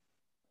anywhere.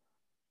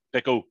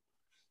 They go.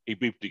 He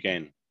beeped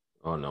again.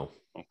 Oh, no.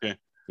 Okay.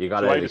 You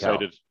got it.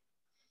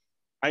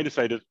 I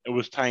decided it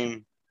was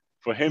time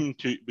for him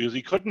to, because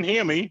he couldn't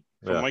hear me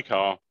from my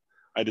car.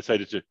 I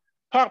decided to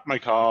park my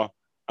car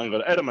and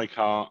got out of my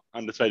car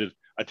and decided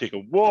I'd take a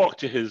walk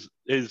to his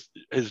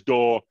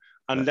door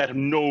and let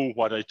him know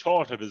what I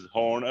thought of his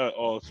horn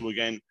also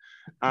again,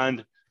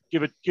 and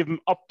give him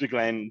up the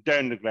Glen,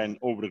 down the Glen,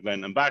 over the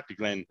Glen, and back the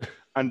Glen,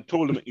 and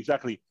told him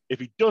exactly if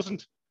he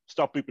doesn't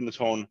stop beeping his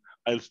horn,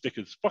 I'll stick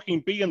his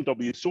fucking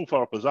BMW so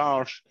far up his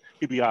arse,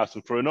 he'll be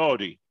asking for an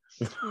Audi.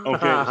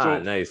 Okay, so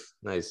nice.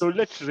 So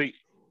literally,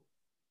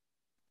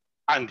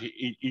 and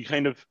he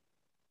kind of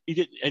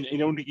did, and I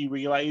don't think he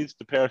realised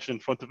the person in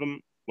front of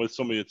him was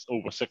somebody that's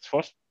over 6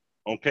 foot.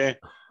 Okay,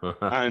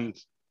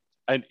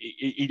 and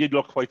he did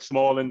look quite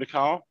small in the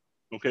car.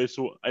 Okay,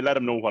 so I let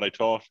him know what I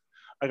thought.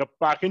 I got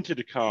back into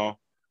the car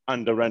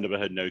and the roundabout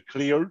had now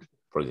cleared.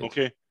 Brilliant.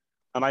 Okay,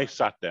 and I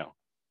sat down,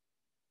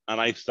 and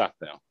I sat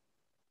down,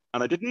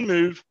 and I didn't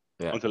move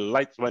until the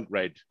lights went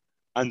red,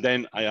 and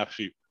then I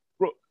actually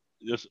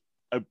just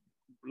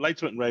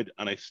lights went red,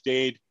 and I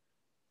stayed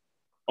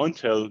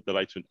until the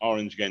lights went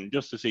orange again,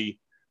 just to see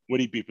would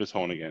he beep his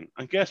horn again.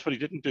 And guess what? He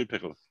didn't do,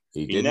 Pickle.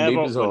 He didn't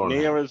beep his horn.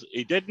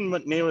 He didn't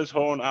went near his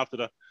horn after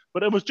that.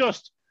 But it was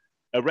just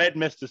a red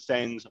mist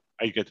descends.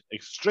 I get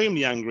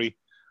extremely angry.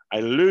 I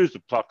lose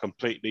the plot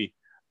completely,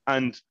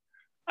 and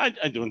I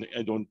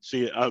don't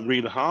see a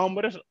real harm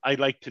with it. I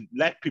like to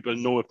let people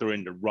know if they're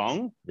in the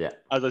wrong. Yeah.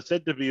 As I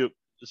said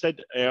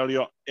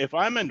earlier, if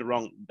I'm in the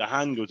wrong, the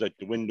hand goes out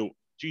the window.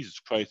 Jesus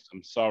Christ,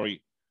 I'm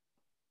sorry.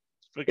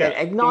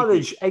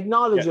 Acknowledge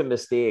a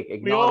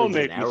mistake. We all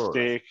make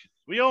mistakes.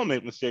 We all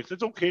make mistakes.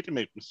 It's okay to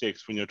make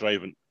mistakes when you're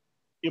driving.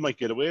 You might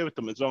get away with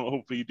them, as long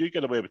hopefully you do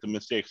get away with the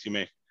mistakes you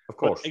make. Of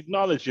course. But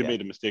acknowledge you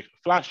made a mistake.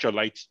 Flash your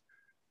lights.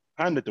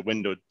 Hand at the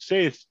window.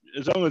 Say it,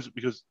 as long as,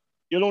 because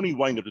you'll only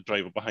wind up the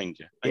driver behind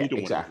you. And you don't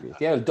exactly. Want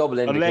to double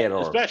indicator.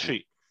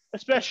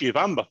 Especially if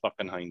Amber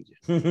fucking behind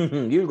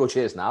you. You'll go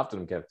chasing after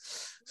him, Kev.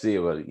 See,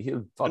 well,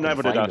 he'll fucking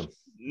never find did that. him.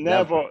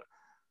 Never.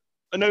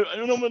 No, I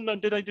don't know.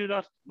 Did I do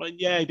that? But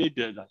yeah, I did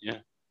do that. Yeah.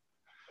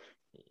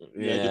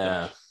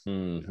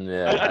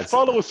 I'd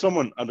follow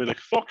someone. I'd be like,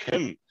 "Fuck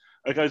him!"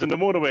 Like I was in the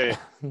motorway,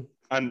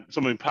 and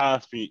someone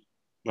passed me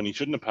when he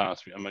shouldn't have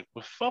passed me. I'm like,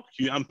 "Well, fuck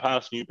you! I'm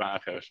passing you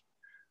back out,"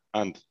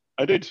 and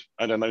I did,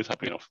 and then I was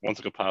happy enough. Once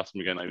I got past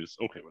him again, I was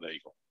okay. Well, there you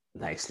go.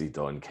 Nicely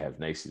done, Kev.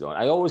 Nicely done.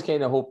 I always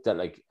kind of hope that,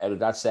 like, out of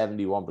that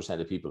 71%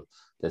 of people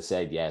that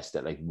said yes,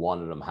 that like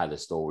one of them had a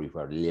story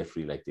where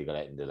literally like they got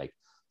out and they like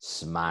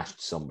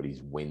smashed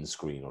somebody's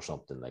windscreen or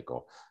something, like,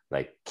 or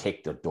like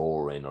kicked their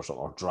door in or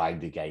something, or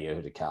dragged the guy out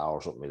of the car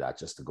or something like that,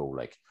 just to go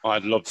like, oh,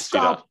 I'd love to see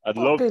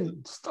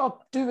that.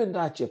 Stop doing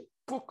that, you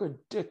fucking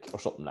dick, or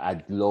something.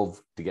 I'd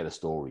love to get a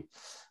story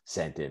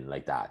sent in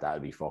like that. That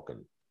would be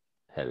fucking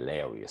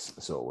hilarious.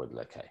 So it would,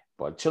 like, hey.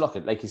 But look,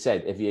 like you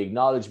said, if you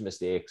acknowledge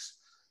mistakes,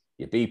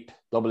 you beep,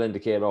 double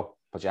indicator,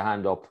 put your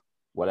hand up,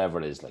 whatever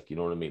it is, like, you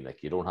know what I mean?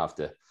 Like, you don't have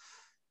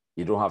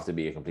to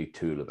be a complete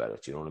tool about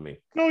it. You know what I mean?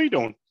 No, you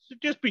don't.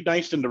 Just be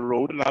nice in the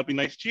road, and I'll be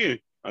nice to you.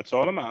 That's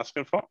all I'm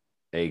asking for.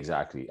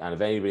 Exactly. And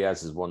if anybody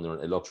else is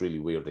wondering, it looks really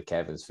weird that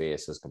Kevin's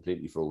face is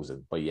completely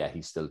frozen. But yeah,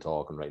 he's still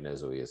talking right now,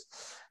 so he is.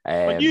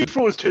 But you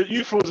froze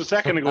a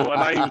second ago,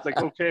 and I was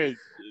like, okay,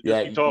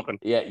 keep talking.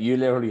 Yeah, you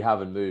literally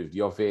haven't moved.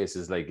 Your face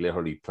is like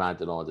literally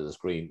planted onto the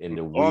screen in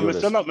the weirdest. Oh, I'm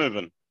still not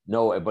moving.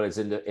 No, but it's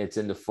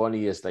in the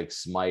funniest like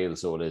smile.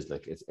 So it is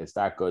like it's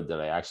that good that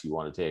I actually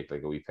want to take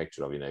like a wee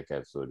picture of you now,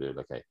 Kev. So do,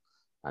 okay.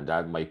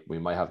 And we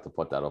might have to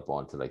put that up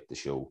onto like the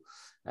show.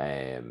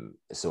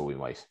 So we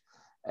might.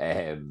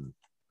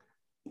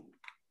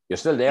 You're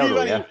still there,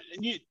 though, yeah?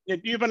 Do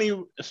you have any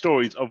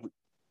stories of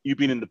you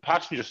being in the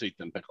passenger seat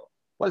then, Pickle?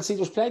 Well, see,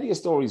 there's plenty of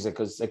stories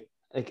because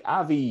like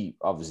Avi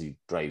obviously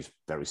drives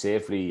very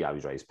safely. Avi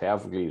drives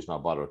perfectly. He's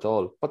not bothered at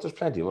all. But there's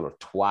plenty of other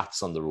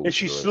twats on the road. Is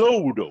she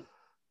slow, though?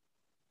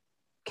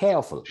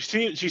 Careful.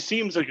 She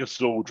seems like a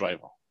slow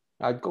driver.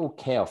 I'd go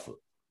careful.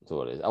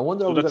 So it is. I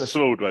wonder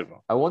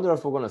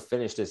if we're going to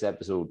finish this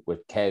episode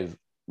with Kev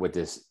with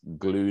this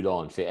glued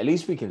on face. At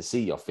least we can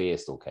see your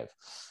face, though, Kev.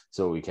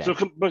 So we can.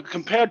 But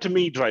compared to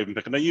me driving,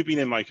 because now you've been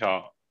in my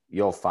car.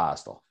 You're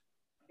faster.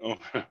 Oh.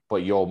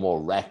 But you're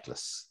more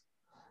reckless.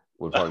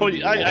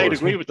 I'd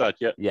agree with that,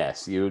 yeah.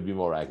 Yes, you would be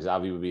more reckless.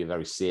 Avi would be a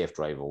very safe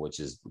driver, which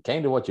is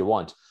kind of what you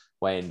want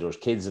when there's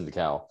kids in the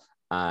car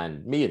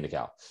and me in the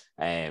car.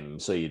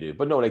 So you do.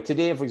 But no, like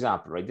today, for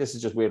example, right, this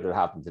is just weird that it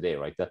happened today,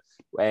 right?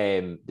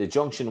 The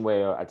junction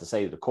where at the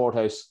side of the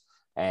courthouse,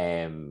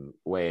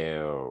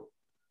 where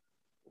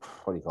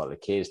what do you call it? The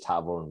Kay's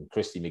Tavern,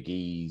 Christy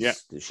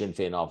McGee's, the Sinn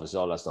Féin office,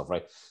 all that stuff,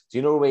 right? So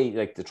you know the way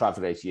like the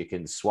traffic lights, you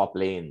can swap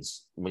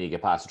lanes when you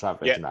get past the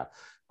traffic lights and that.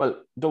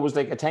 Well, there was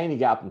like a tiny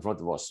gap in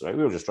front of us, right?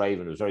 We were just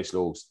driving, it was very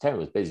slow. The town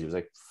was busy. It was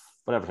like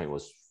whatever time it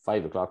was,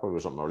 5 o'clock or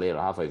something, or later,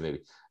 5:30 maybe.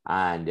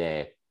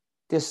 And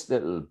this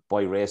little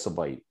boy racer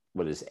boy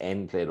with his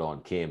end plate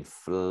on came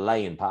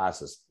flying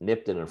past us,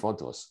 nipped in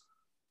front of us,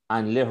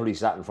 and literally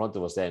sat in front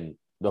of us then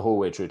the whole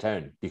way through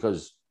town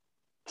because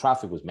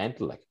traffic was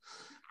mental, like.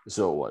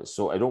 So it was.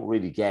 So I don't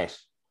really get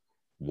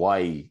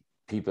why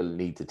people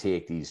need to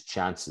take these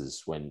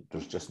chances when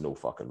there's just no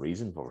fucking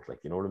reason for it. Like,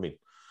 you know what I mean?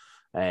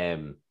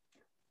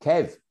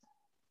 Kev,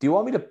 do you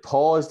want me to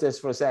pause this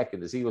for a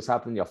second to see what's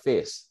happening in your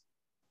face?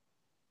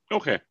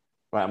 Okay.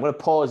 Right, I'm going to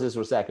pause this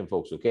for a second,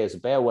 folks. Okay, so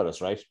bear with us,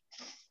 right?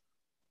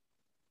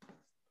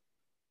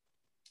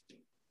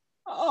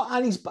 Oh,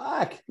 and he's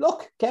back.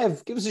 Look,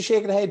 Kev, give us a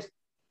shake of the head.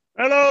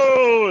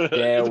 Hello.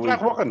 It's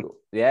back working.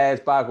 Yeah,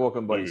 it's back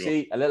working, buddy.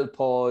 See, a little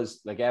pause,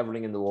 like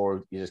everything in the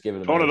world. You just give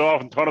it a turn it off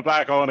and turn it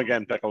back on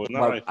again, Pickle.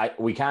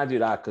 We can't do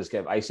that because,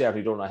 Kev, I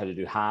certainly don't know how to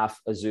do half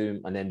a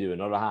Zoom and then do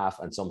another half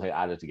and somehow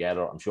add it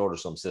together. I'm sure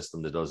there's some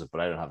system that does it,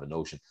 but I don't have a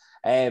notion.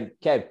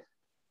 Kev,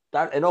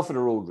 that enough of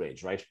the road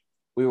rage, right?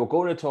 We were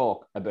going to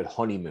talk about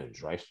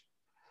honeymoons, right?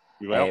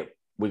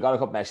 We got a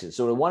couple messages.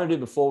 So I want to do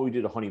before we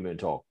do the honeymoon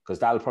talk, because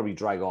that'll probably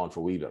drag on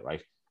for a wee bit,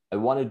 right? I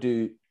want to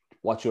do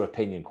what's your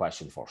opinion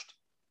question first.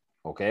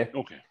 Okay.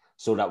 Okay.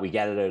 So that we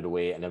get it out of the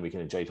way and then we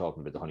can enjoy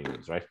talking about the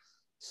honeymoons, right?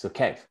 So,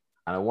 Kev,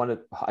 and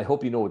I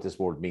hope you know what this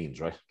word means,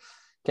 right?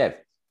 Kev,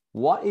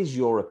 what is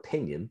your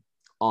opinion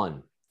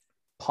on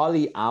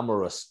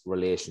polyamorous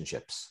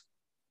relationships?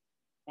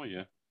 Oh,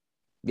 yeah.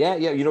 Yeah,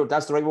 you know,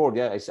 that's the right word.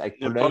 Yeah, I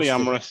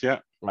polyamorous, yeah.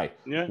 Right.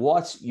 Yeah.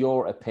 What's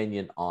your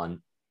opinion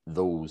on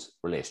those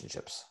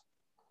relationships?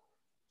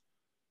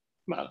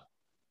 Well,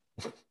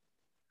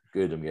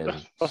 good, I'm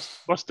getting.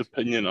 What's the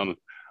opinion on it?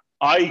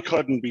 I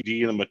couldn't be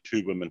dealing with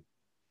two women.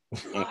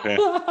 Okay.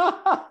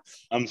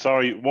 I'm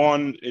sorry.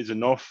 One is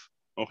enough.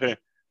 Okay.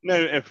 Now,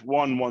 if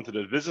one wanted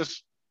to visit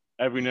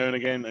every now and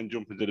again and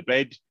jump into the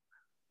bed,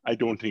 I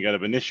don't think I'd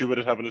have an issue with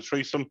it having a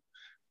threesome,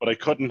 but I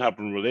couldn't have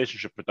a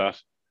relationship with that.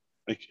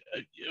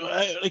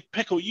 Like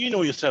Pickle, you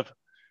know yourself.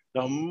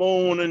 They're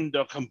moaning,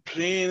 they're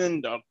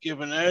complaining, they're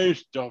giving out,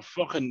 they're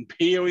fucking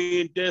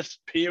period this,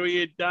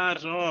 period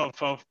that. Oh,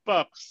 for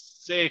fuck's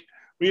sake.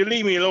 Will you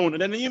leave me alone?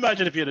 And then you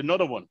imagine if you had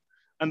another one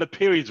and the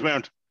periods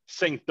weren't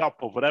synced up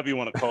or whatever you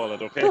want to call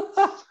it, okay?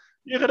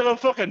 You could have a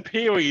fucking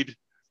period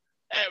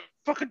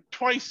fucking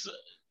twice,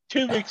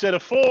 2 weeks out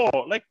of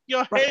 4. Like,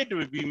 your head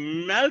would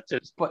be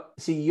melted. But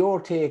see,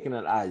 you're taking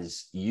it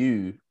as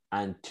you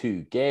and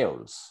two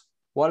girls.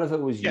 What if it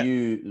was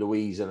you,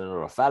 Louise, and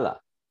another fella?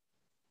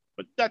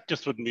 But that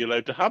just wouldn't be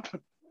allowed to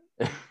happen.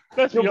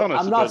 Let's be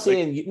honest. I'm not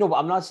saying but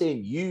I'm not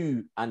saying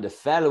you and the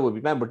fella would be.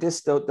 Remember,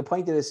 the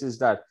point of this is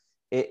that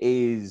it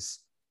is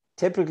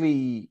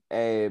typically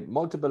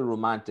multiple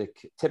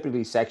romantic,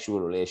 typically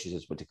sexual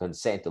relationships with the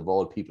consent of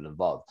all people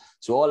involved.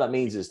 So all that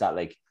means is that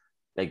like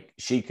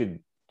she could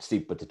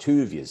sleep with the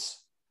two of you.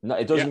 No,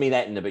 it doesn't mean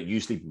anything about you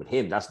sleeping with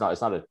him. It's not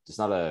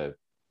a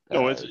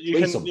no, it's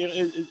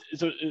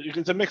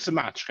a mix and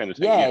match kind of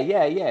thing.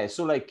 Yeah.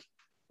 So like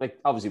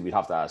obviously we'd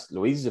have to ask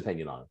Louise's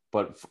opinion on it.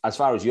 But as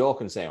far as you're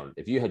concerned,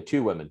 if you had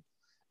two women,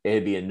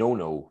 it'd be a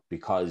no-no,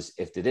 because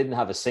if they didn't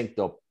have a synced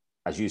up,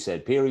 as you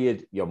said,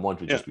 period, your month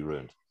would just be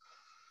ruined.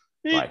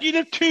 You'd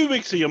have 2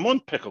 weeks of your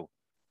month, Pickle.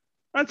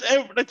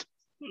 That's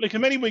like how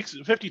many weeks?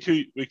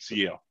 52 weeks a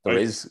year. There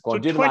right? is. Go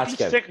on, do the maths,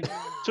 Kev.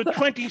 So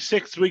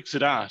 26 weeks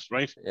of that,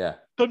 right? Yeah.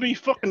 Could be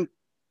fucking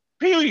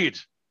period.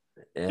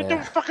 Yeah.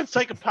 They're fucking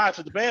psychopaths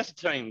at the best of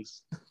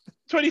times.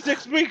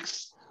 26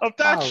 weeks of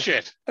that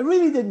shit. I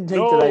really didn't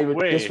think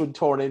this would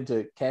turn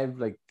into Kev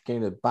like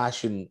kind of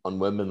bashing on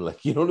women,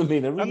 like, you know what I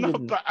mean? I'm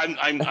not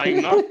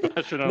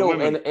bashing on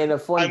women. In a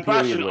fun I'm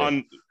bashing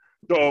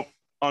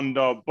on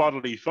the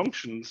bodily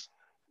functions.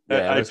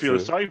 I feel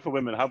sorry for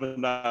women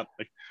having that.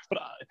 But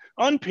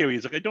on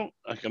periods, I'm going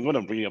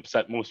to really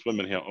upset most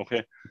women here,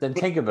 okay? Then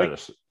think about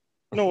it.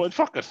 No,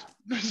 fuck it.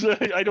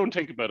 I don't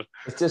think about it.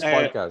 It's this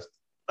podcast.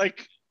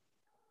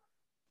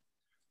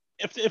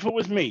 If it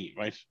was me,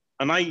 right,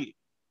 and I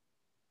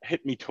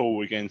hit me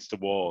toe against the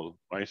wall,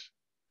 right,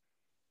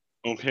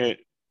 okay,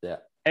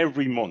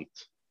 every month,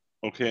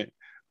 okay,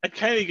 I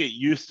kind of get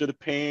used to the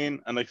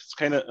pain, and I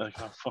kind of like,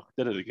 oh fuck,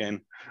 did it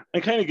again.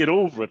 I kind of get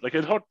over it. Like,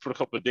 it hurt for a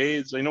couple of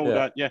days. I know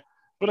that,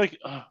 but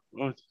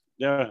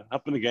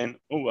happened again.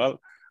 Oh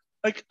well.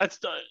 Like,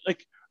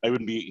 I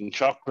wouldn't be eating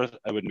chocolate.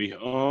 I wouldn't be.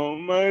 Oh,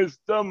 my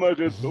stomach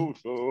is so.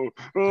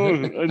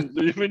 And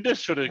I mean, this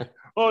should have.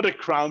 Oh, the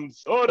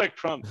cramps.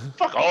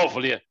 Fuck off,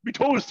 will you? Me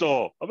toes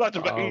sore. I'm about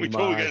to bang my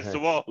toe against the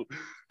wall.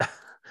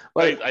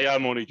 Well, I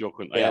am only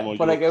joking.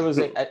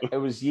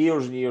 It was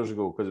years and years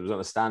ago, because it was on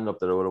a stand-up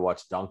that I would have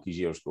watched donkeys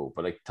years ago.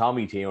 But like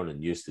Tommy Tiernan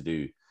used to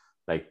do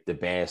like the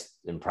best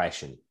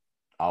impression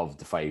of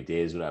the 5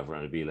 days, whatever,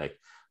 and it'd be like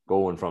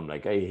going from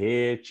like, I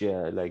hate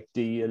you, like,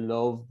 do you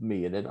love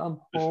me, and then I'm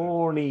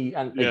horny,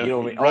 and like, you know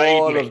what I mean?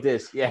 All of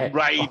this,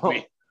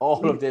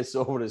 all of this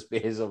over the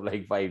space of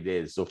like 5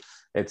 days. So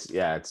it's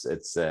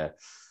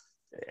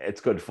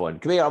good fun.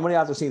 Come here, I'm only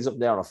after seeing something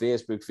there on our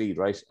Facebook feed,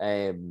 right?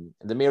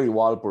 The Mary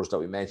Walpers that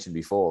we mentioned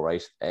before,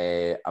 right?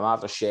 I'm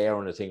after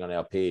sharing a thing on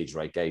our page,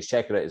 right, guys?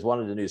 Check it out. It's one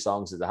of the new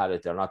songs that they had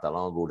out there not that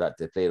long ago that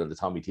they played on the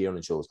Tommy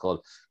Tiernan show. It's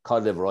called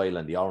Cod Liver Oil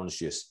and the Orange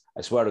Juice.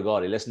 I swear to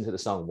God, I listened to the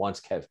song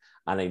once, Kev,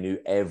 and I knew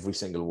every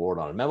single word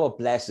on it. Remember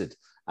Blessed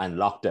and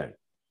Lockdown?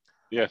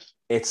 Yes.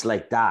 It's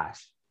like that.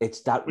 It's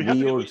that we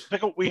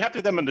have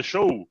to them on the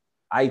show.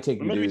 I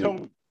think we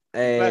do.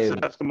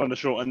 Blessed has them on the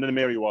show, and then the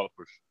Mary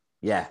Walpers.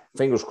 Yeah,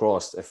 fingers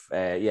crossed. If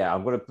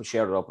I'm going to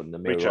share it up in the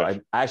mirror.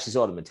 I actually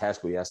saw them in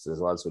Tesco yesterday as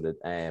well, so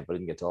that but I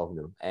didn't get talking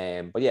to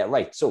them. But yeah,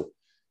 right. So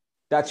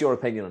that's your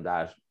opinion on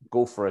that.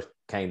 Go for it,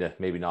 kind of,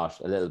 maybe not,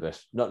 a little bit.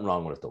 Nothing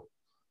wrong with it though.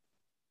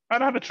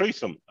 I'd have a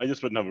threesome. I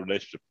just wouldn't have a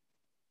relationship.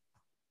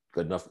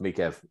 Good enough for me,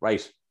 Kev.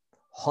 Right,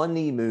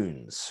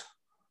 honeymoons.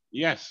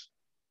 Yes.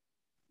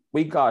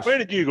 We got. Where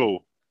did you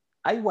go?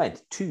 I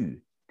went to.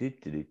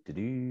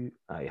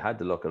 I had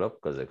to look it up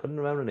because I couldn't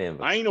remember the name of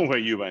it. I know where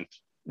you went.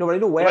 No, but I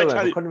know where I went.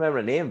 I couldn't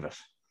remember the name of it.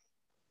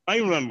 I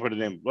remember the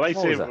name. Well,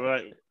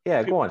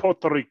 go on.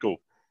 Puerto Rico.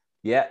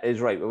 Yeah, it's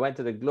right. We went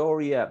to the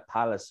Gloria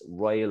Palace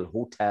Royal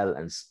Hotel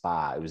and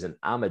Spa. It was in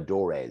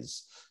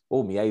Amadores.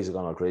 Oh, my eyes are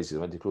gone all crazy. I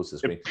went too close to the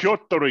screen.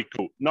 Puerto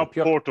Rico, not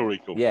Puerto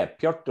Rico. Yeah,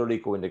 Puerto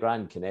Rico in the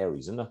Grand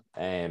Canaries, isn't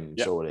it?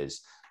 So it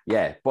is.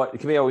 Yeah, but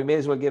come here, we may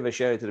as well give a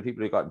shout out to the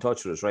people who got in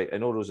touch with us, right? I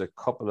know there was a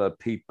couple of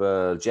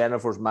people.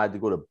 Jennifer's mad to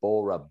go to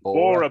Bora Bora.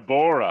 Bora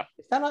Bora.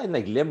 Is that not in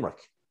like Limerick?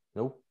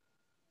 No.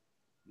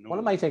 What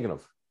am I thinking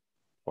of?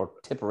 Or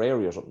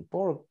Tipperary or something?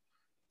 Bora.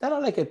 That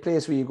not like a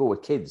place where you go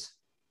with kids?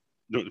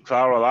 No,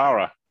 Clara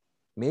Lara.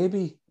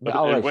 Maybe.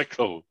 All right.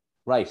 Wicklow.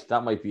 Right,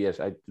 that might be it.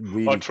 I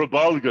really. Or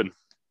Trabolgan.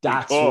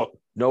 That's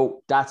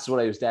that's what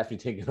I was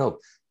definitely thinking of.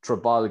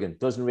 Trabolgan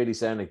doesn't really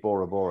sound like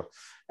Bora Bora.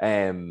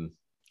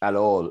 At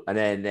all. And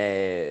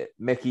then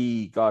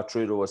Mickey got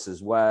through to us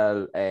as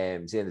well,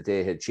 saying that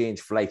they had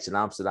changed flights in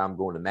Amsterdam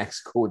going to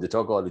Mexico. They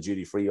took all the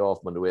duty free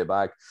off on the way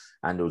back,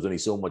 and there was only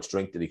so much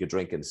drink that he could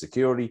drink in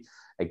security.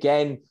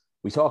 Again,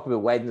 we talk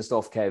about wedding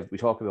stuff, Kev. We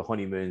talk about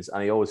honeymoons,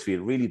 and I always feel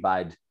really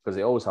bad because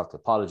I always have to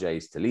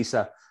apologize to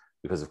Lisa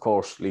because, of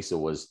course, Lisa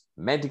was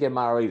meant to get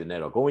married and now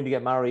they're going to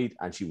get married,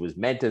 and she was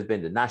meant to have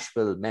been to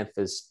Nashville,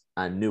 Memphis,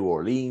 and New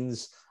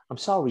Orleans. I'm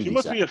sorry, She Lisa.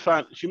 must be a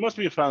fan. She must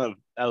be a fan of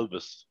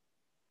Elvis.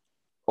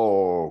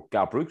 Or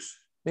Gar Brooks,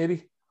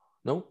 maybe?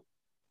 No?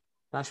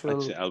 Nashville?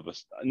 I'd say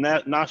Elvis.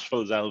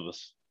 Nashville's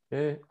Elvis.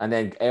 Yeah. And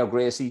then Air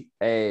Gracie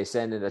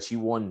sending that she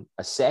won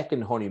a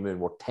second honeymoon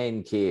worth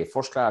 $10,000,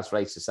 first class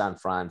flights to San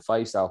Fran,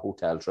 5-star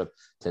hotel trip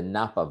to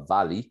Napa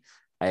Valley.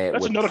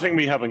 That's another thing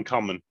we have in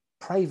common.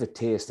 Private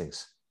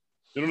tastings.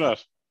 You know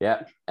that?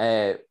 Yeah.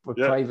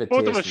 Private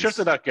both tastings. of us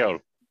shifted that girl.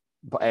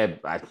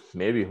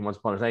 Maybe once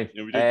upon a time.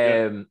 Yeah, we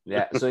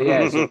did, So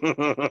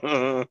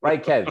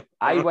right, Kev,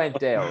 I went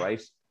there,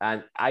 right?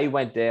 And I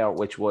went there,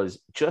 which was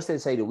just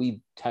inside a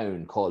wee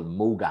town called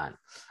Mogan.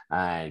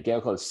 And a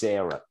girl called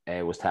Sarah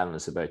was telling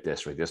us about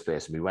this, right? This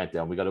place. And we went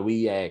there and we got a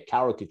wee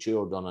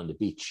caricature done on the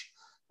beach.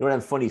 You know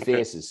them funny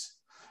faces?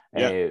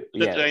 Yeah.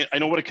 I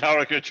know what a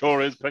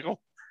caricature is,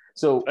 Pickle.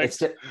 So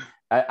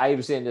I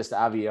was saying this to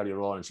Avi earlier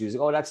on, and she was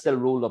like, "Oh, that's still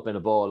rolled up in a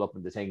ball up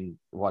in the thing.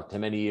 What? How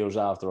many years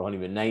after her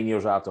honeymoon? 9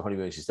 years after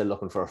honeymoon, she's still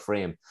looking for a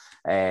frame,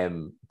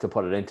 to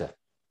put it into.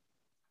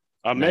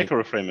 I'll make her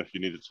a frame if you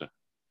needed to.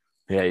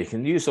 Yeah, you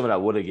can use some of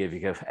that wood I gave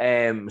you,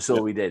 Kev.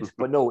 So we did,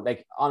 but no,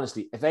 like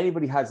honestly, if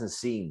anybody hasn't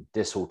seen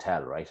this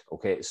hotel, right?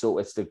 Okay, so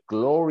it's the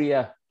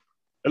Gloria.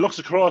 It looks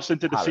across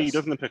into the Palace. sea,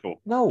 doesn't it,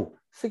 Pickle? No,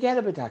 forget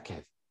about that,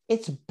 Kev.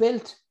 It's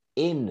built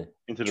into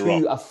the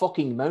rock. A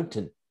fucking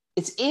mountain.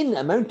 It's in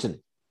a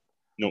mountain.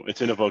 No,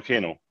 it's in a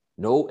volcano.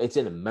 No, it's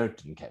in a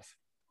mountain, Kev.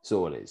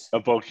 So it is. A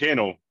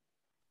volcano.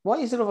 Why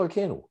is it a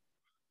volcano?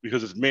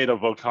 Because it's made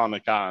of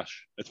volcanic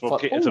ash. It's a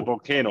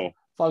volcano.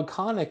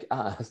 Volcanic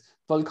ash.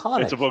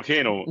 Volcanic. It's a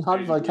volcano.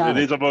 Not volcanic.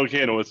 It is a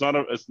volcano. It's not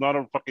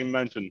a fucking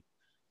mountain.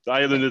 The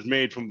island is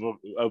made from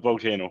a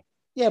volcano.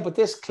 Yeah, but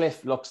this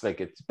cliff looks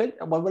like it's a bit,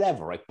 well,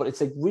 whatever, right? But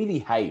it's like really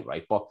high,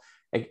 right? But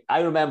like,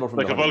 I remember from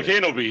like a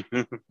volcano bee.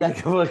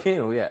 Like a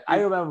volcano, yeah. I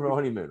remember from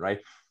honeymoon, right?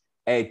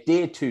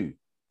 Day 2,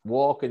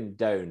 walking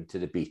down to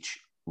the beach,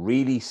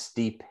 really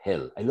steep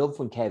hill. I love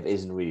when Kev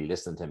isn't really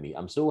listening to me.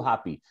 I'm so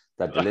happy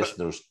that the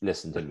listeners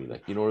listen to me.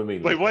 Like, you know what I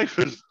mean? My wife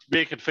is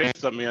making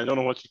faces at me. I don't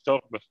know what she's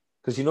talking about.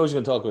 Because she knows she's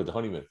going to talk about the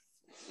honeymoon.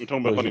 You're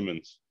talking about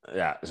honeymoons.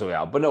 Yeah, so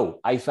yeah. But no,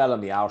 I fell on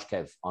the arse,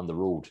 Kev, on the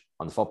road,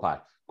 on the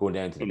footpath, going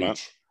down to the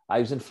beach. I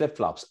was in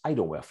flip-flops. I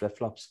don't wear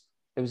flip-flops.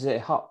 It was a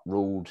hot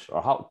road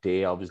or hot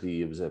day.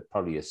 Obviously, it was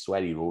probably a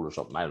sweaty road or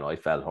something. I don't know. I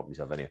fell, hurt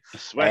myself anyway. A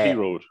sweaty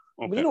road.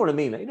 Okay. But you know what I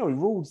mean? Like, you know,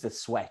 roads that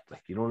sweat.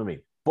 Like, you know what I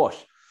mean?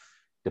 But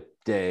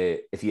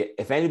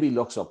if anybody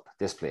looks up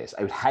this place,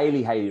 I would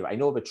highly. I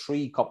know about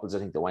 3 couples I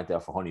think that went there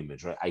for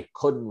honeymoons. Right? I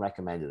couldn't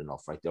recommend it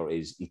enough. Right? There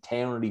is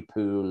eternity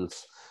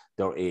pools.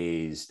 There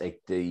is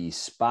like the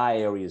spa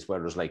areas where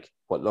there's like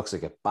what looks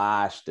like a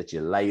bath that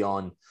you lie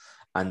on,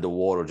 and the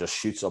water just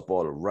shoots up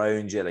all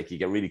around you. Like you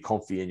get really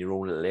comfy in your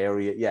own little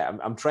area. Yeah,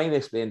 I'm trying to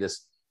explain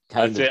this.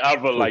 I'd say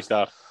Advil like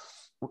that.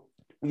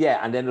 Yeah,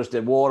 and then there's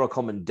the water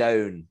coming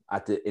down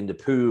in the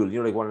pool. You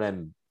know, like one of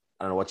them.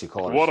 I don't know what you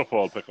call it.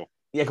 Waterfall, Pickle.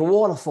 Yeah, like a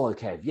waterfall,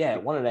 Kev. Yeah,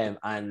 one of them,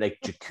 and like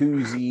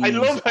jacuzzi. I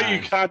love how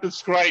you can't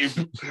describe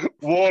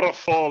water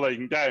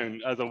falling down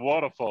as a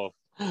waterfall.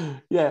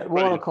 Yeah,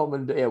 water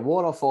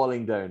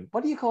falling down.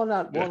 What do you call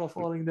that? Water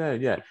falling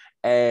down. Yeah.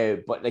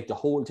 But like the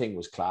whole thing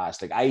was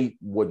class. Like I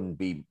wouldn't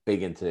be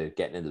big into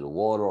getting into the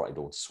water. I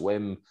don't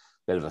swim.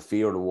 Bit of a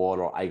fear of the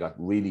water. I got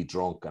really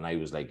drunk and I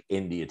was like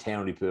in the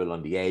eternity pool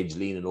on the edge,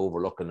 leaning over,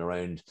 looking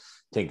around,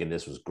 thinking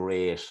this was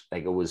great.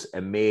 Like it was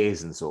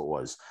amazing. So it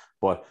was.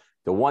 But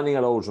the one thing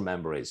I'll always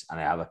remember is, and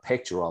I have a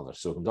picture of it,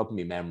 so it comes up in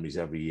my memories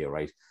every year,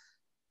 right?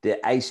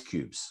 The ice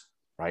cubes.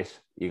 Right,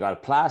 you got a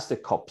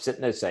plastic cup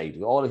sitting outside,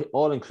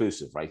 all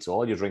inclusive, right? So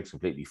all your drinks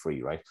completely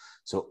free, right?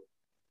 So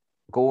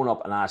going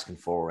up and asking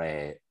for,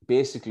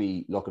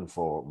 basically looking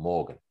for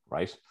Morgan,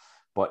 right?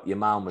 But your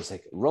mom was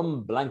like,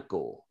 rum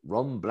blanco,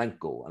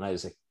 and I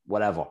was like,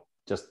 whatever,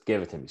 just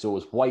give it to me. So it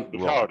was white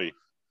rum.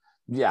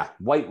 Yeah,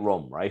 white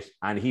rum, right?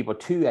 And he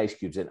put 2 ice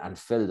cubes in and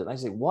filled it. And I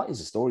was like, what is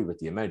the story with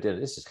the amount in it?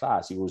 This is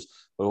class. He goes,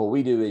 well, what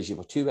we do is you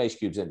put 2 ice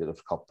cubes into the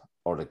cup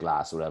or the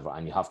glass or whatever,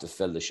 and you have to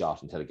fill the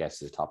shot until it gets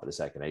to the top of the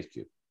second ice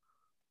cube.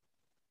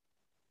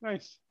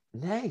 Nice.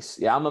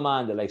 Yeah, I'm a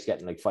man that likes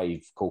getting like 5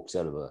 Cokes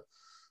out of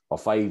or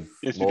 5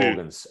 Yes,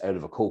 Morgans out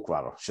of a Coke,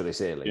 rather, should I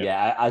say? Like,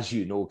 yeah, as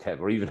you know, Kev,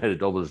 or even out of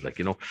doubles, like,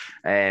 you know.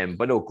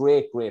 But no,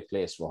 great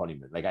place for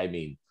honeymoon. Like, I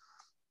mean,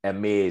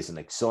 amazing.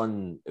 Like,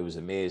 Sun, it was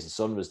amazing.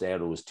 Sun was there.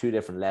 There was 2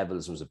 different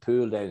levels. There was a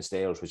pool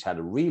downstairs, which had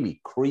a really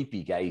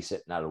creepy guy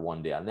sitting at it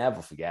one day. I'll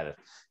never forget it.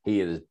 He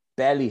had his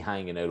belly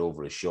hanging out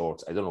over his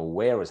shorts. I don't know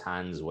where his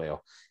hands were.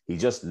 He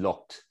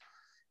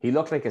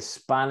looked like a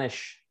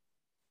Spanish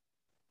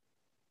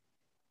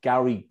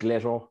Gary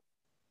Glitter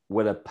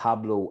with a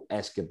Pablo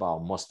Escobar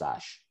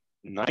mustache.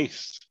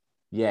 Nice.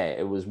 Yeah,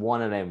 it was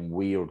one of them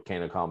weird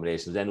kind of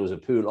combinations. Then there was a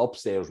pool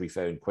upstairs we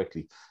found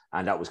quickly,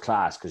 and that was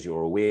class because you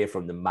were away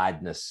from the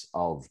madness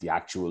of the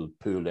actual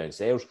pool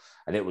downstairs,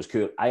 and it was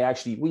cool.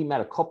 We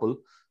met a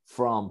couple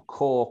from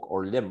Cork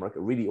or Limerick,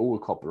 a really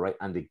old couple, right?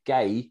 And the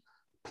guy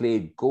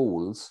played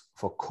goals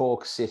for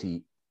Cork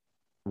City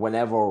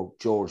whenever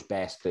George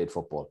Best played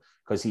football,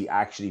 because he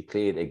actually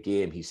played a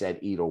game, he said,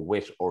 either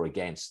with or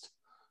against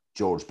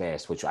George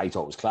Best, which I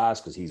thought was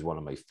class because he's one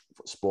of my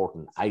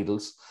sporting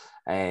idols.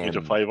 He's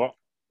a fiver.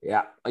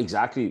 Yeah,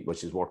 exactly,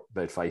 which is worth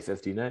about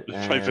 $5.50 now.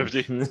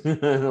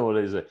 $5.50. No, what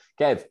is it?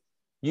 Kev,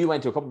 you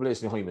went to a couple of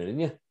places in honeymoon, didn't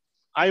you?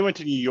 I went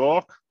to New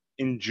York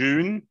in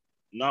June.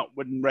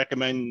 Wouldn't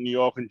recommend New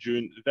York in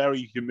June.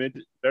 Very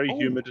humid,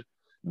 humid.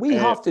 We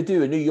have to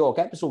do a New York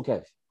episode,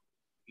 Kev.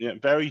 Yeah,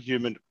 very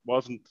humid.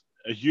 Wasn't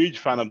a huge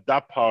fan of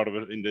that part of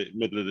it in the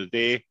middle of the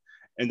day.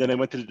 And then I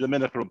went to the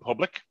Dominican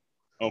Republic,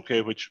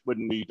 okay, which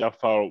wouldn't be that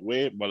far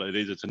away. Well, it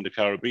is. It's in the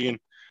Caribbean.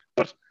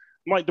 But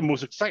the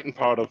most exciting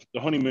part of the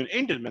honeymoon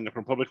in the Dominican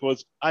Republic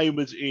was I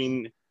was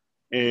in,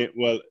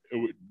 what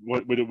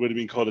would have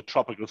been called a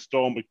tropical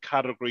storm with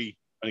category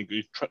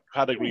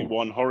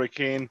 1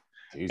 hurricane.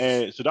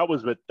 So that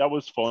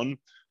was fun.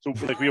 So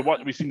like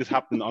we seen this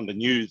happen on the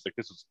news. Like,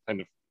 this was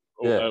kind of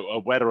a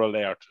weather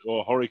alert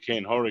or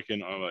hurricane. I'm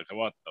like,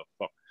 what the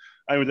fuck?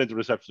 I went into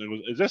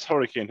reception. Is this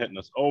hurricane hitting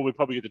us? Oh, we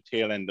probably get the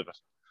tail end of it.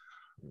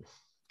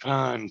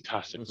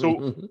 Fantastic.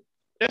 So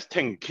this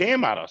thing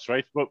came at us,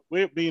 right? But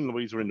me and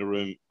Louise were in the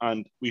room,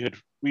 and we had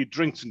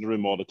drinks in the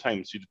room all the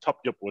time. So you'd top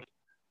you up with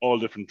all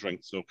different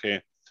drinks,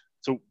 okay?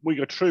 So we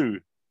got through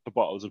the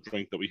bottles of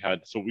drink that we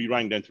had. So we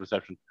rang down to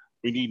reception.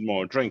 We need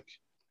more drink.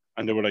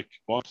 And they were like,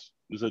 what?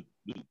 Is it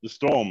the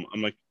storm?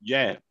 I'm like,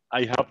 yeah,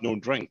 I have no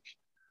drink.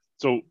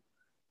 So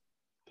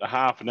a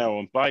half an hour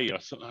went by or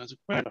something. I was like,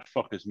 where the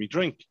fuck is me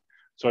drink?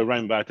 So I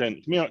rang back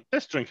then.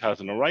 This drink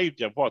hasn't arrived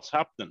yet. What's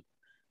happening?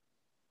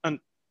 And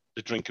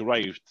the drink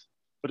arrived.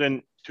 But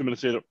then 2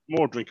 minutes later,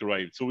 more drink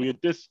arrived. So we had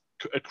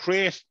a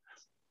crate.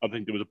 I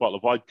think there was a bottle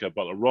of vodka, a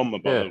bottle of rum, a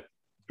bottle of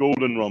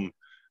golden rum,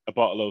 a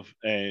bottle of,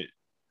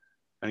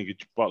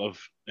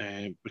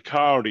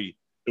 Bacardi.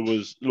 There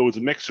was loads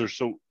of mixers.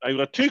 So I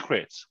got 2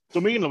 crates.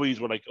 So me and Louise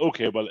were like,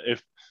 okay, well,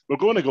 if we're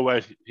going to go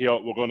out here,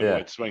 we're going to go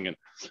out swinging.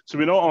 So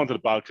we went out onto the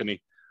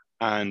balcony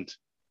and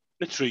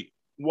literally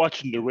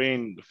watching the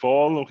rain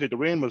fall. Okay, the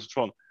rain was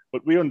falling,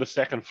 but we were on the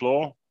second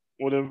floor,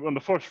 or on the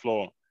first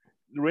floor.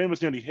 The rain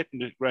was nearly hitting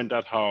the ground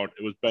that hard.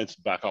 It was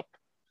bouncing back up.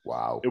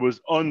 Wow. It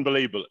was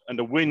unbelievable. And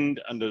the wind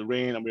and the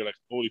rain, and we were like,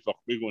 holy fuck,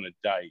 we're going to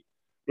die.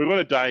 We're going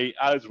to die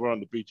as we're on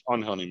the beach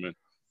on honeymoon.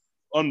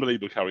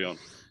 Unbelievable carry on.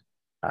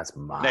 That's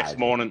mad. Next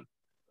morning,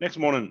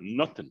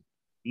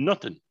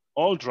 nothing.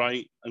 All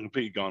dry and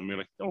completely gone. We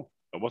were like, oh,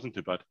 it wasn't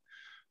too bad.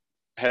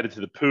 Headed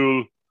to the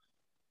pool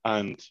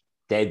and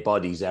dead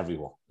bodies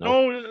everywhere.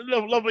 No,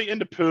 lovely in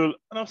the pool.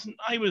 And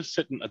I was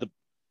sitting at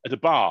the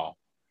bar.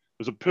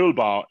 There was a pool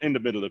bar in the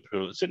middle of the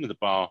pool, sitting at the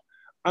bar,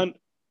 and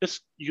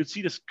you could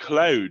see this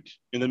cloud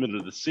in the middle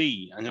of the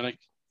sea, and you're like,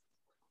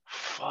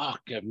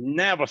 fuck, I've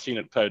never seen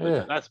a cloud like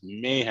that. That's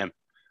mayhem.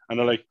 And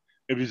they're like,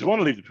 if you want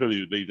to leave the pool,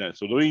 you leave now.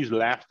 So Louise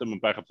left them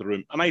and back up the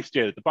room, and I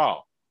stayed at the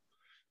bar,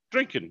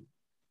 drinking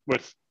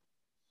with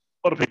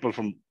other people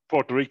from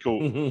Puerto Rico.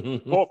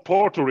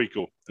 Puerto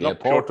Rico.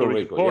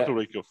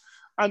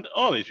 And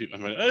all these people,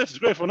 I'm like, oh, this is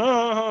great fun.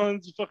 Oh,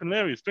 this is fucking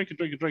hilarious.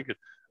 Drinking.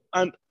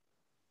 And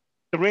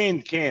the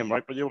rain came,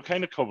 right? But they were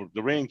kind of covered.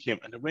 The rain came,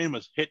 and the rain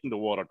was hitting the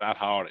water that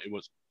hard. It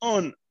was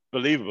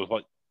unbelievable.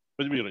 But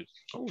really,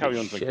 carry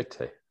on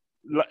drinking.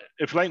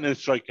 If lightning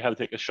strike, you had to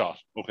take a shot.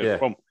 Okay,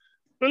 from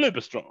a little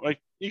bit strong. Like,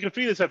 you can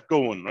feel yourself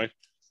going, right?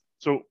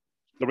 So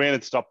the rain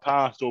had stopped,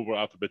 passed over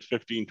after about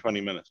 15,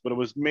 20 minutes. But it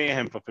was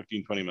mayhem for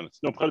 15, 20 minutes.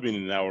 No, probably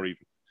been an hour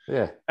even.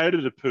 Yeah. Out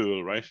of the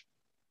pool, right?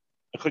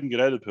 I couldn't get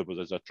out of the pool because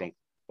I was that drunk.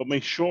 But my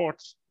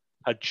shorts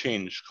had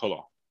changed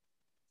colour.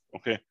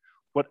 Okay?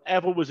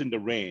 Whatever was in the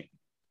rain,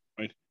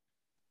 right,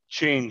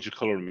 changed the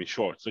colour of my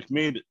shorts. Like,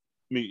 made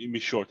me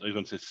shorts, I was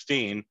going to say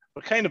stain,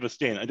 but kind of a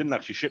stain. I didn't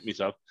actually shit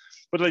myself.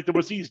 But like, there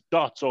was these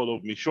dots all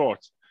over my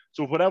shorts.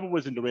 So whatever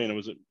was in the rain, it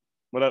was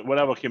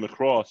whatever came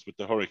across with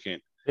the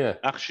hurricane,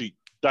 actually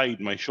dyed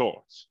my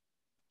shorts.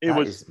 It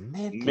was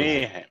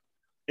mayhem.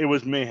 It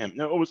was mayhem.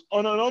 Now, it was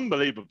on an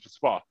unbelievable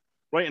spot,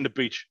 right in the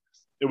beach.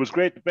 It was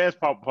great. The best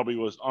part probably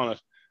was on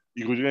it.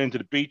 You could go into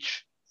the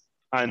beach,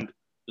 and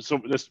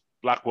this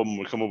black woman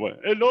would come over.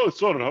 Hello,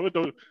 son. How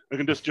about like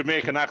in this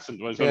Jamaican accent?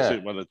 I was going to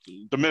say, well, it's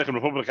Dominican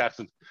Republic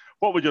accent.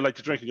 What would you like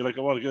to drink? And you're like,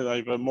 I want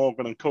to get a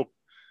Morgan and Coke.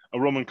 a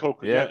rum and coke.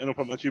 Yeah. No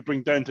problem. That you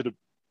bring down to the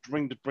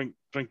drink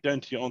down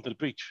to you onto the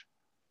beach.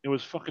 It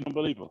was fucking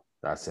unbelievable.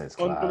 That sounds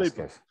class,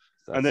 Unbelievable. Kev.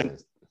 And then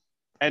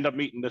end up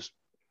meeting this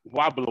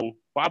Wablo.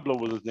 Wablo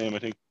was his name, I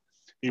think.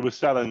 He was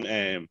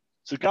selling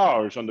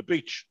cigars on the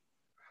beach.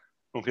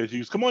 Okay, so he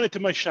goes, come on into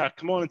my shack.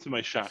 Come on into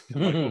my shack.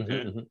 I'm like,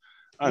 okay.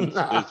 And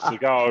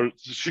there's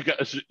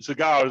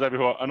cigars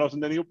everywhere.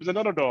 And then he opens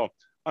another door.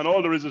 And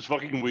all there is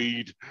fucking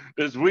weed.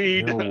 There's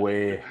weed. No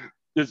way.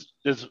 There's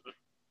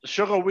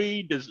sugar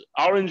weed. There's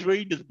orange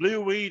weed. There's blue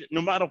weed.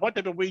 No matter what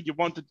type of weed you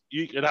wanted,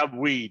 you could have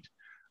weed.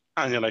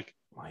 And you're like,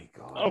 my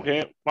God.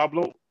 Okay,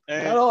 Pablo.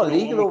 Not all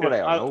legal over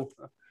there, no?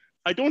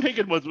 I don't think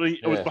it was.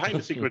 It was behind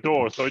the secret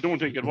door, so I don't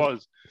think it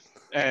was.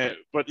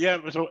 But yeah,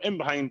 so in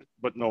behind,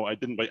 but no, I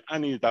didn't buy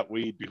any of that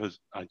weed because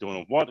I don't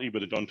know what he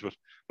would have done to it.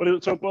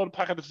 But so I bought a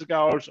packet of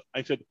cigars.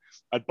 I said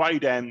I'd buy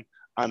them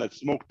and I'd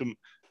smoke them,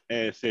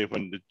 say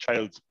when the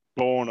child's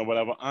born or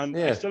whatever. And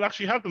I still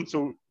actually have them.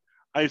 So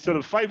I still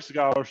have 5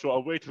 cigars. So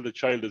I'll wait till the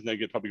child is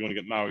probably going to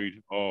get married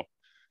or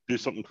do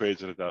something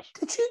crazy like that.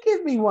 Could you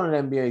give me one of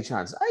them by any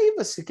chance? I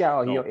have a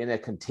cigar here in a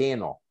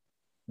container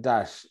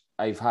that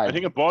I've had. I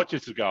think I bought you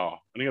a cigar.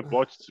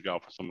 For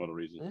some other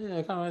reason.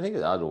 Yeah, I think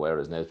it's out of where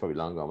it is now. It's probably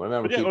long gone. But I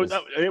remember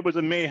it was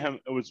a mayhem.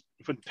 It was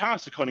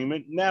fantastic,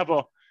 honey.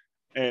 Never,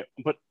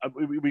 but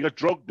we got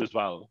drugged as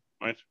well,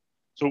 right?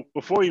 So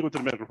before you go to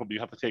the medical club, you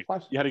had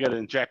to get an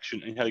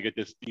injection and you had to get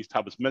these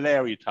tablets,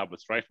 malaria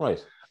tablets, right?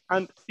 Right.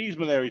 And these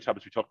malaria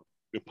tablets we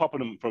were popping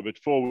them for about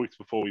 4 weeks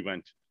before we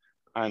went.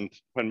 And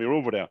when we were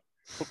over there,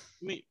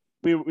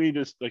 we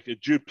just like a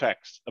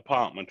duplex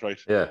apartment, right?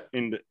 Yeah.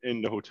 In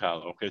the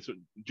hotel. Okay, so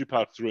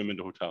duplex room in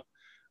the hotel,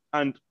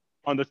 and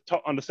on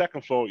the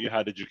second floor you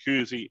had a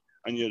jacuzzi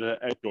and you had an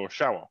outdoor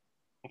shower.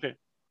 Okay,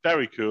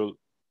 very cool,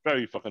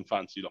 very fucking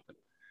fancy looking.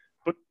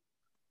 But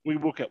we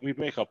wake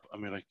up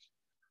and we're like,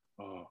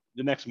 oh,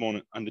 the next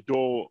morning, and the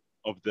door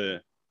of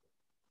the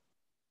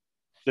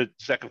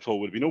second floor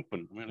would have been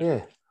open. And we're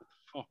like, what the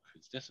fuck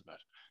is this about?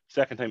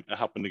 Second time it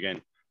happened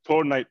again.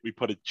 Third night we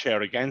put a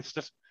chair against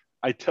it.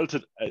 I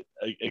tilted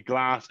a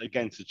glass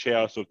against the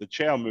chair, so if the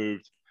chair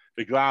moved,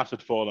 the glass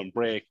would fall and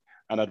break,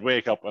 and I'd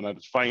wake up and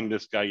I'd find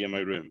this guy in my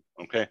room.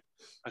 Okay, I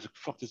was like,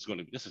 "Fuck, this is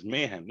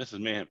mayhem. This is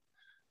mayhem,"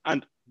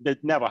 and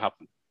it never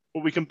happened.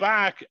 But we come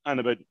back, and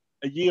about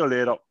a year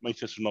later, my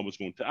sister-in-law was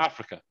going to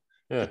Africa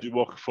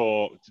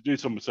to do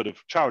some sort of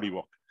charity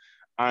work,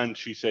 and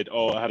she said,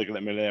 "Oh, I had to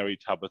get malaria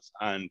tablets,"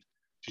 and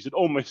she said,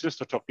 "Oh, my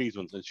sister took these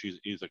ones," and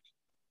he's like,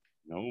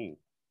 "No.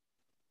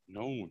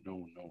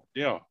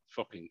 They are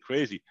fucking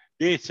crazy.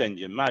 They send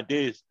you mad.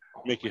 They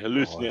make you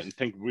hallucinate and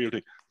think real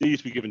things. They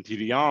used to be given to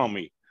the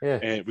army.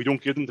 We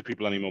don't give them to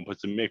people anymore, but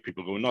to make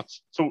people go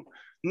nuts. So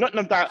nothing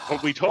of that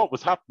what we thought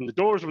was happening. The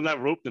doors were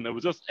never open. It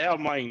was just our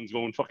minds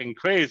going fucking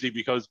crazy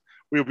because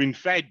we were being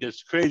fed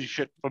this crazy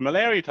shit for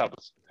malaria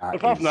tablets.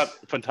 Apart from that,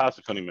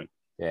 fantastic honeymoon.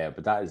 Yeah,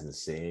 but that is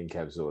insane,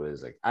 Kev. So it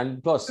is like,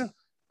 and plus,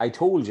 I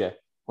told you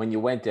when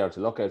you went there to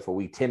look out for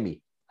wee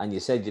Timmy, and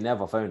you said you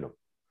never found him.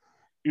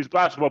 He was a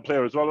basketball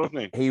player as well, wasn't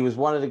he? He was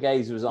one of the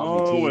guys who was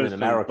on the team in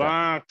America.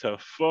 Back to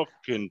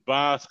fucking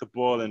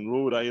basketball in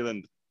Rhode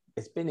Island.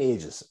 It's been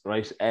ages,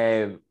 right?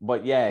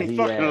 But yeah, he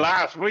fucking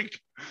last week.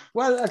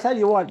 Well, I'll tell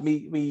you what,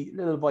 me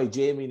little boy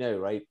Jamie now,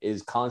 right,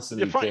 is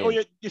constantly.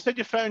 You said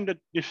you found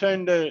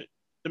the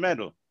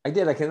medal. I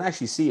did. I can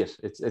actually see it.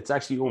 It's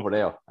actually over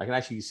there. I can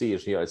actually see it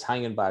here. It's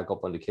hanging back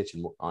up on the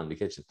kitchen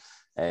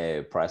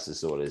presses,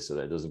 so it is, so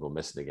that it doesn't go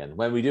missing again.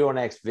 When we do our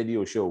next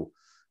video show,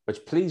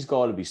 which please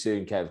God will be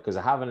soon, Kev, because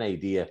I have an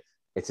idea.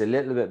 It's a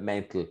little bit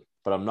mental,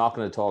 but I'm not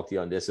going to talk to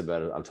you on this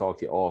about it. I'll talk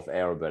to you off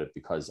air about it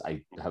because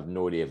I have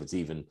no idea if it's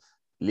even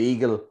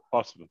legal.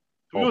 Possible.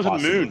 We go to the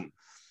moon.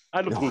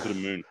 I'd love to go to the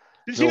moon.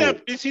 Did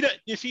you see that?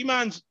 You see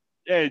man's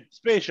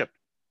spaceship?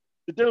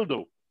 The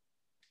dildo.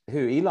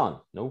 Who?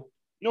 Elon? No.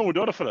 No,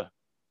 the other fella.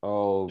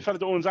 Oh. The fella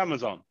that owns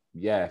Amazon.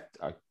 Yeah.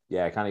 I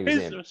can't even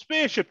see him. His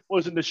spaceship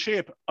was in the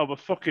shape of a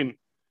fucking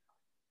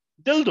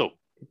dildo.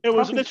 It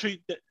was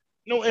literally...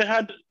 No, it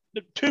had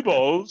the 2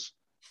 balls,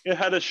 it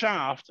had a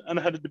shaft, and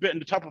it had the bit in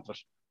the top of it.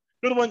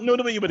 No,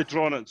 the way you would have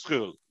drawn it in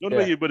school. No, the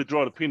way you would have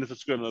drawn a penis at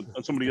school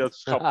on somebody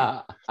else's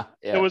copy.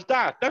 It was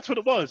that. That's what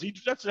it was.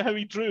 That's how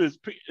he drew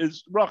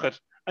his rocket,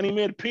 and he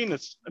made a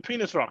penis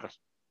rocket.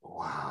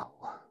 Wow.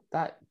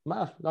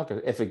 Look,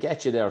 if it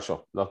gets you there,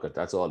 so look,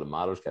 that's all that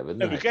matters,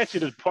 Kevin. If it gets you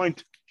to the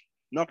point,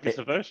 knock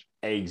yourself out.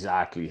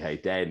 Exactly. Hey,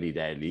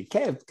 deadly.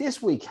 Kev,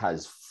 this week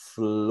has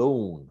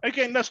flown.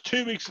 Again, that's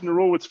 2 weeks in a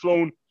row it's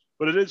flown.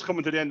 But it is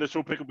coming to the end of the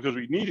show pickup because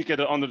we need to get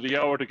it under the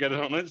hour to get it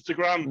on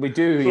Instagram. We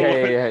do, so,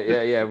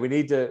 yeah. We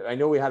need to. I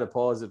know we had to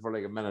pause it for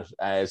like a minute.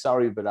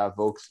 Sorry about that,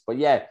 folks. But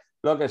yeah,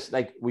 look, it's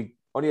like we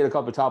only had a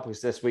couple of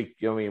topics this week.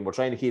 You know what I mean? We're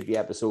trying to keep the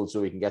episodes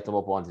so we can get them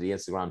up onto the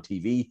Instagram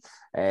TV,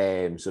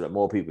 so that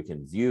more people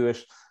can view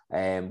it.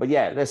 But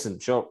yeah, listen,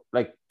 sure.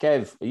 Like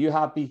Kev, are you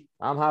happy?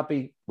 I'm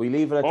happy. We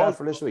leave it at that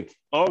for this week.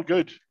 All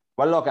good.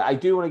 Well, look, I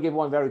do want to give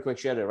one very quick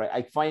shout out, right?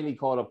 I finally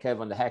called up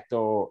Kev on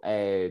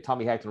the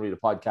Tommy Hector Reader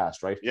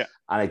podcast, right? Yeah.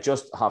 And I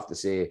just have to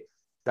say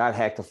that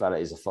Hector fella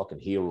is a fucking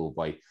hero,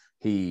 boy.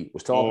 He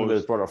was talking about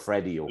his brother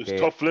Freddie. Okay, it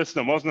was tough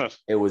listening, wasn't it?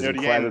 It was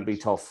incredibly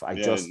tough. But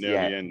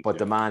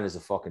the the man is a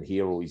fucking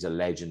hero. He's a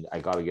legend. I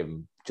got to give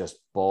him just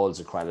balls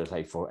of credit,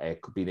 like, for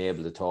being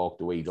able to talk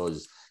the way he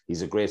does.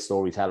 He's a great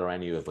storyteller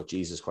anyway. But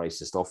Jesus Christ,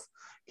 the stuff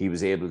he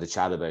was able to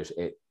chat about,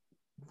 it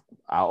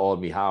all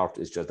my heart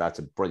is just, that's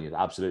a brilliant,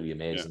 absolutely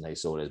amazing. Like,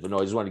 so it is. But no,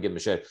 I just want to give him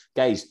a shout,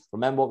 guys.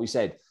 Remember what we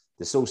said?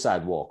 The So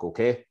Sad Walk,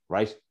 okay,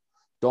 right?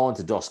 Dawn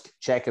to dusk.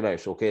 Check it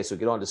out, okay? So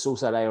get on to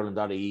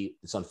SoSadIreland.ie.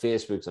 It's on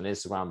Facebook, it's on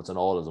Instagram, it's on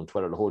all of them,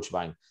 Twitter, the whole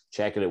shebang.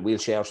 Check it out. We'll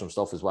share some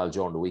stuff as well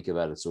during the week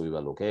about it, so we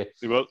will, okay?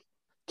 We will.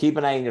 Keep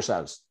an eye on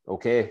yourselves,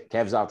 okay?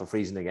 Kev's after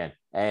freezing again.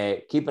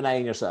 Keep an eye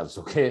on yourselves,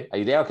 okay? Are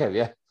you there, Kev?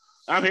 Yeah?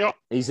 I'm here.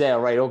 He's there,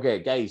 right? Okay,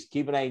 guys,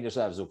 keep an eye on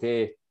yourselves,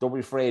 okay? Don't be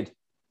afraid.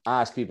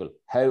 Ask people,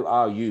 how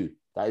are you?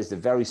 That is the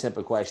very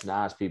simple question to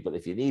ask people.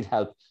 If you need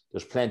help,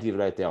 there's plenty of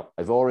it out there.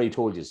 I've already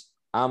told you,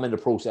 I'm in the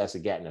process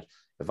of getting it.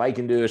 If I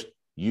can do it,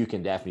 you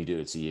can definitely do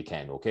it, so you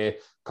can, okay?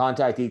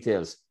 Contact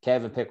details,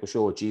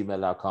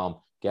 kevinpickershow@gmail.com.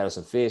 Get us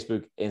on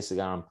Facebook,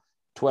 Instagram,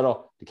 Twitter,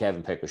 The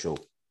Kevin Picker Show.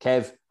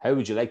 Kev, how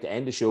would you like to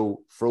end the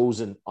show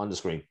frozen on the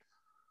screen?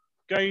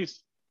 Guys,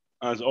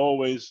 as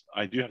always,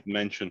 I do have to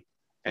mention,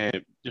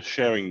 just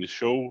sharing the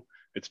show.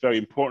 It's very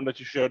important that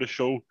you share the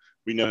show.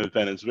 We now have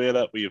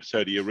Venezuela, we have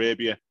Saudi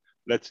Arabia.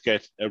 Let's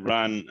get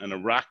Iran and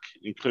Iraq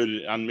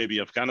included, and maybe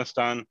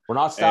Afghanistan. We're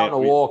not starting a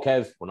war,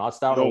 Kev. We're not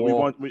starting a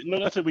war.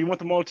 That's it. We want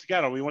them all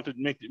together. We want to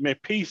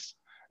make peace.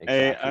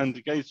 Exactly.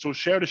 And guys, so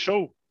share the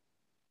show.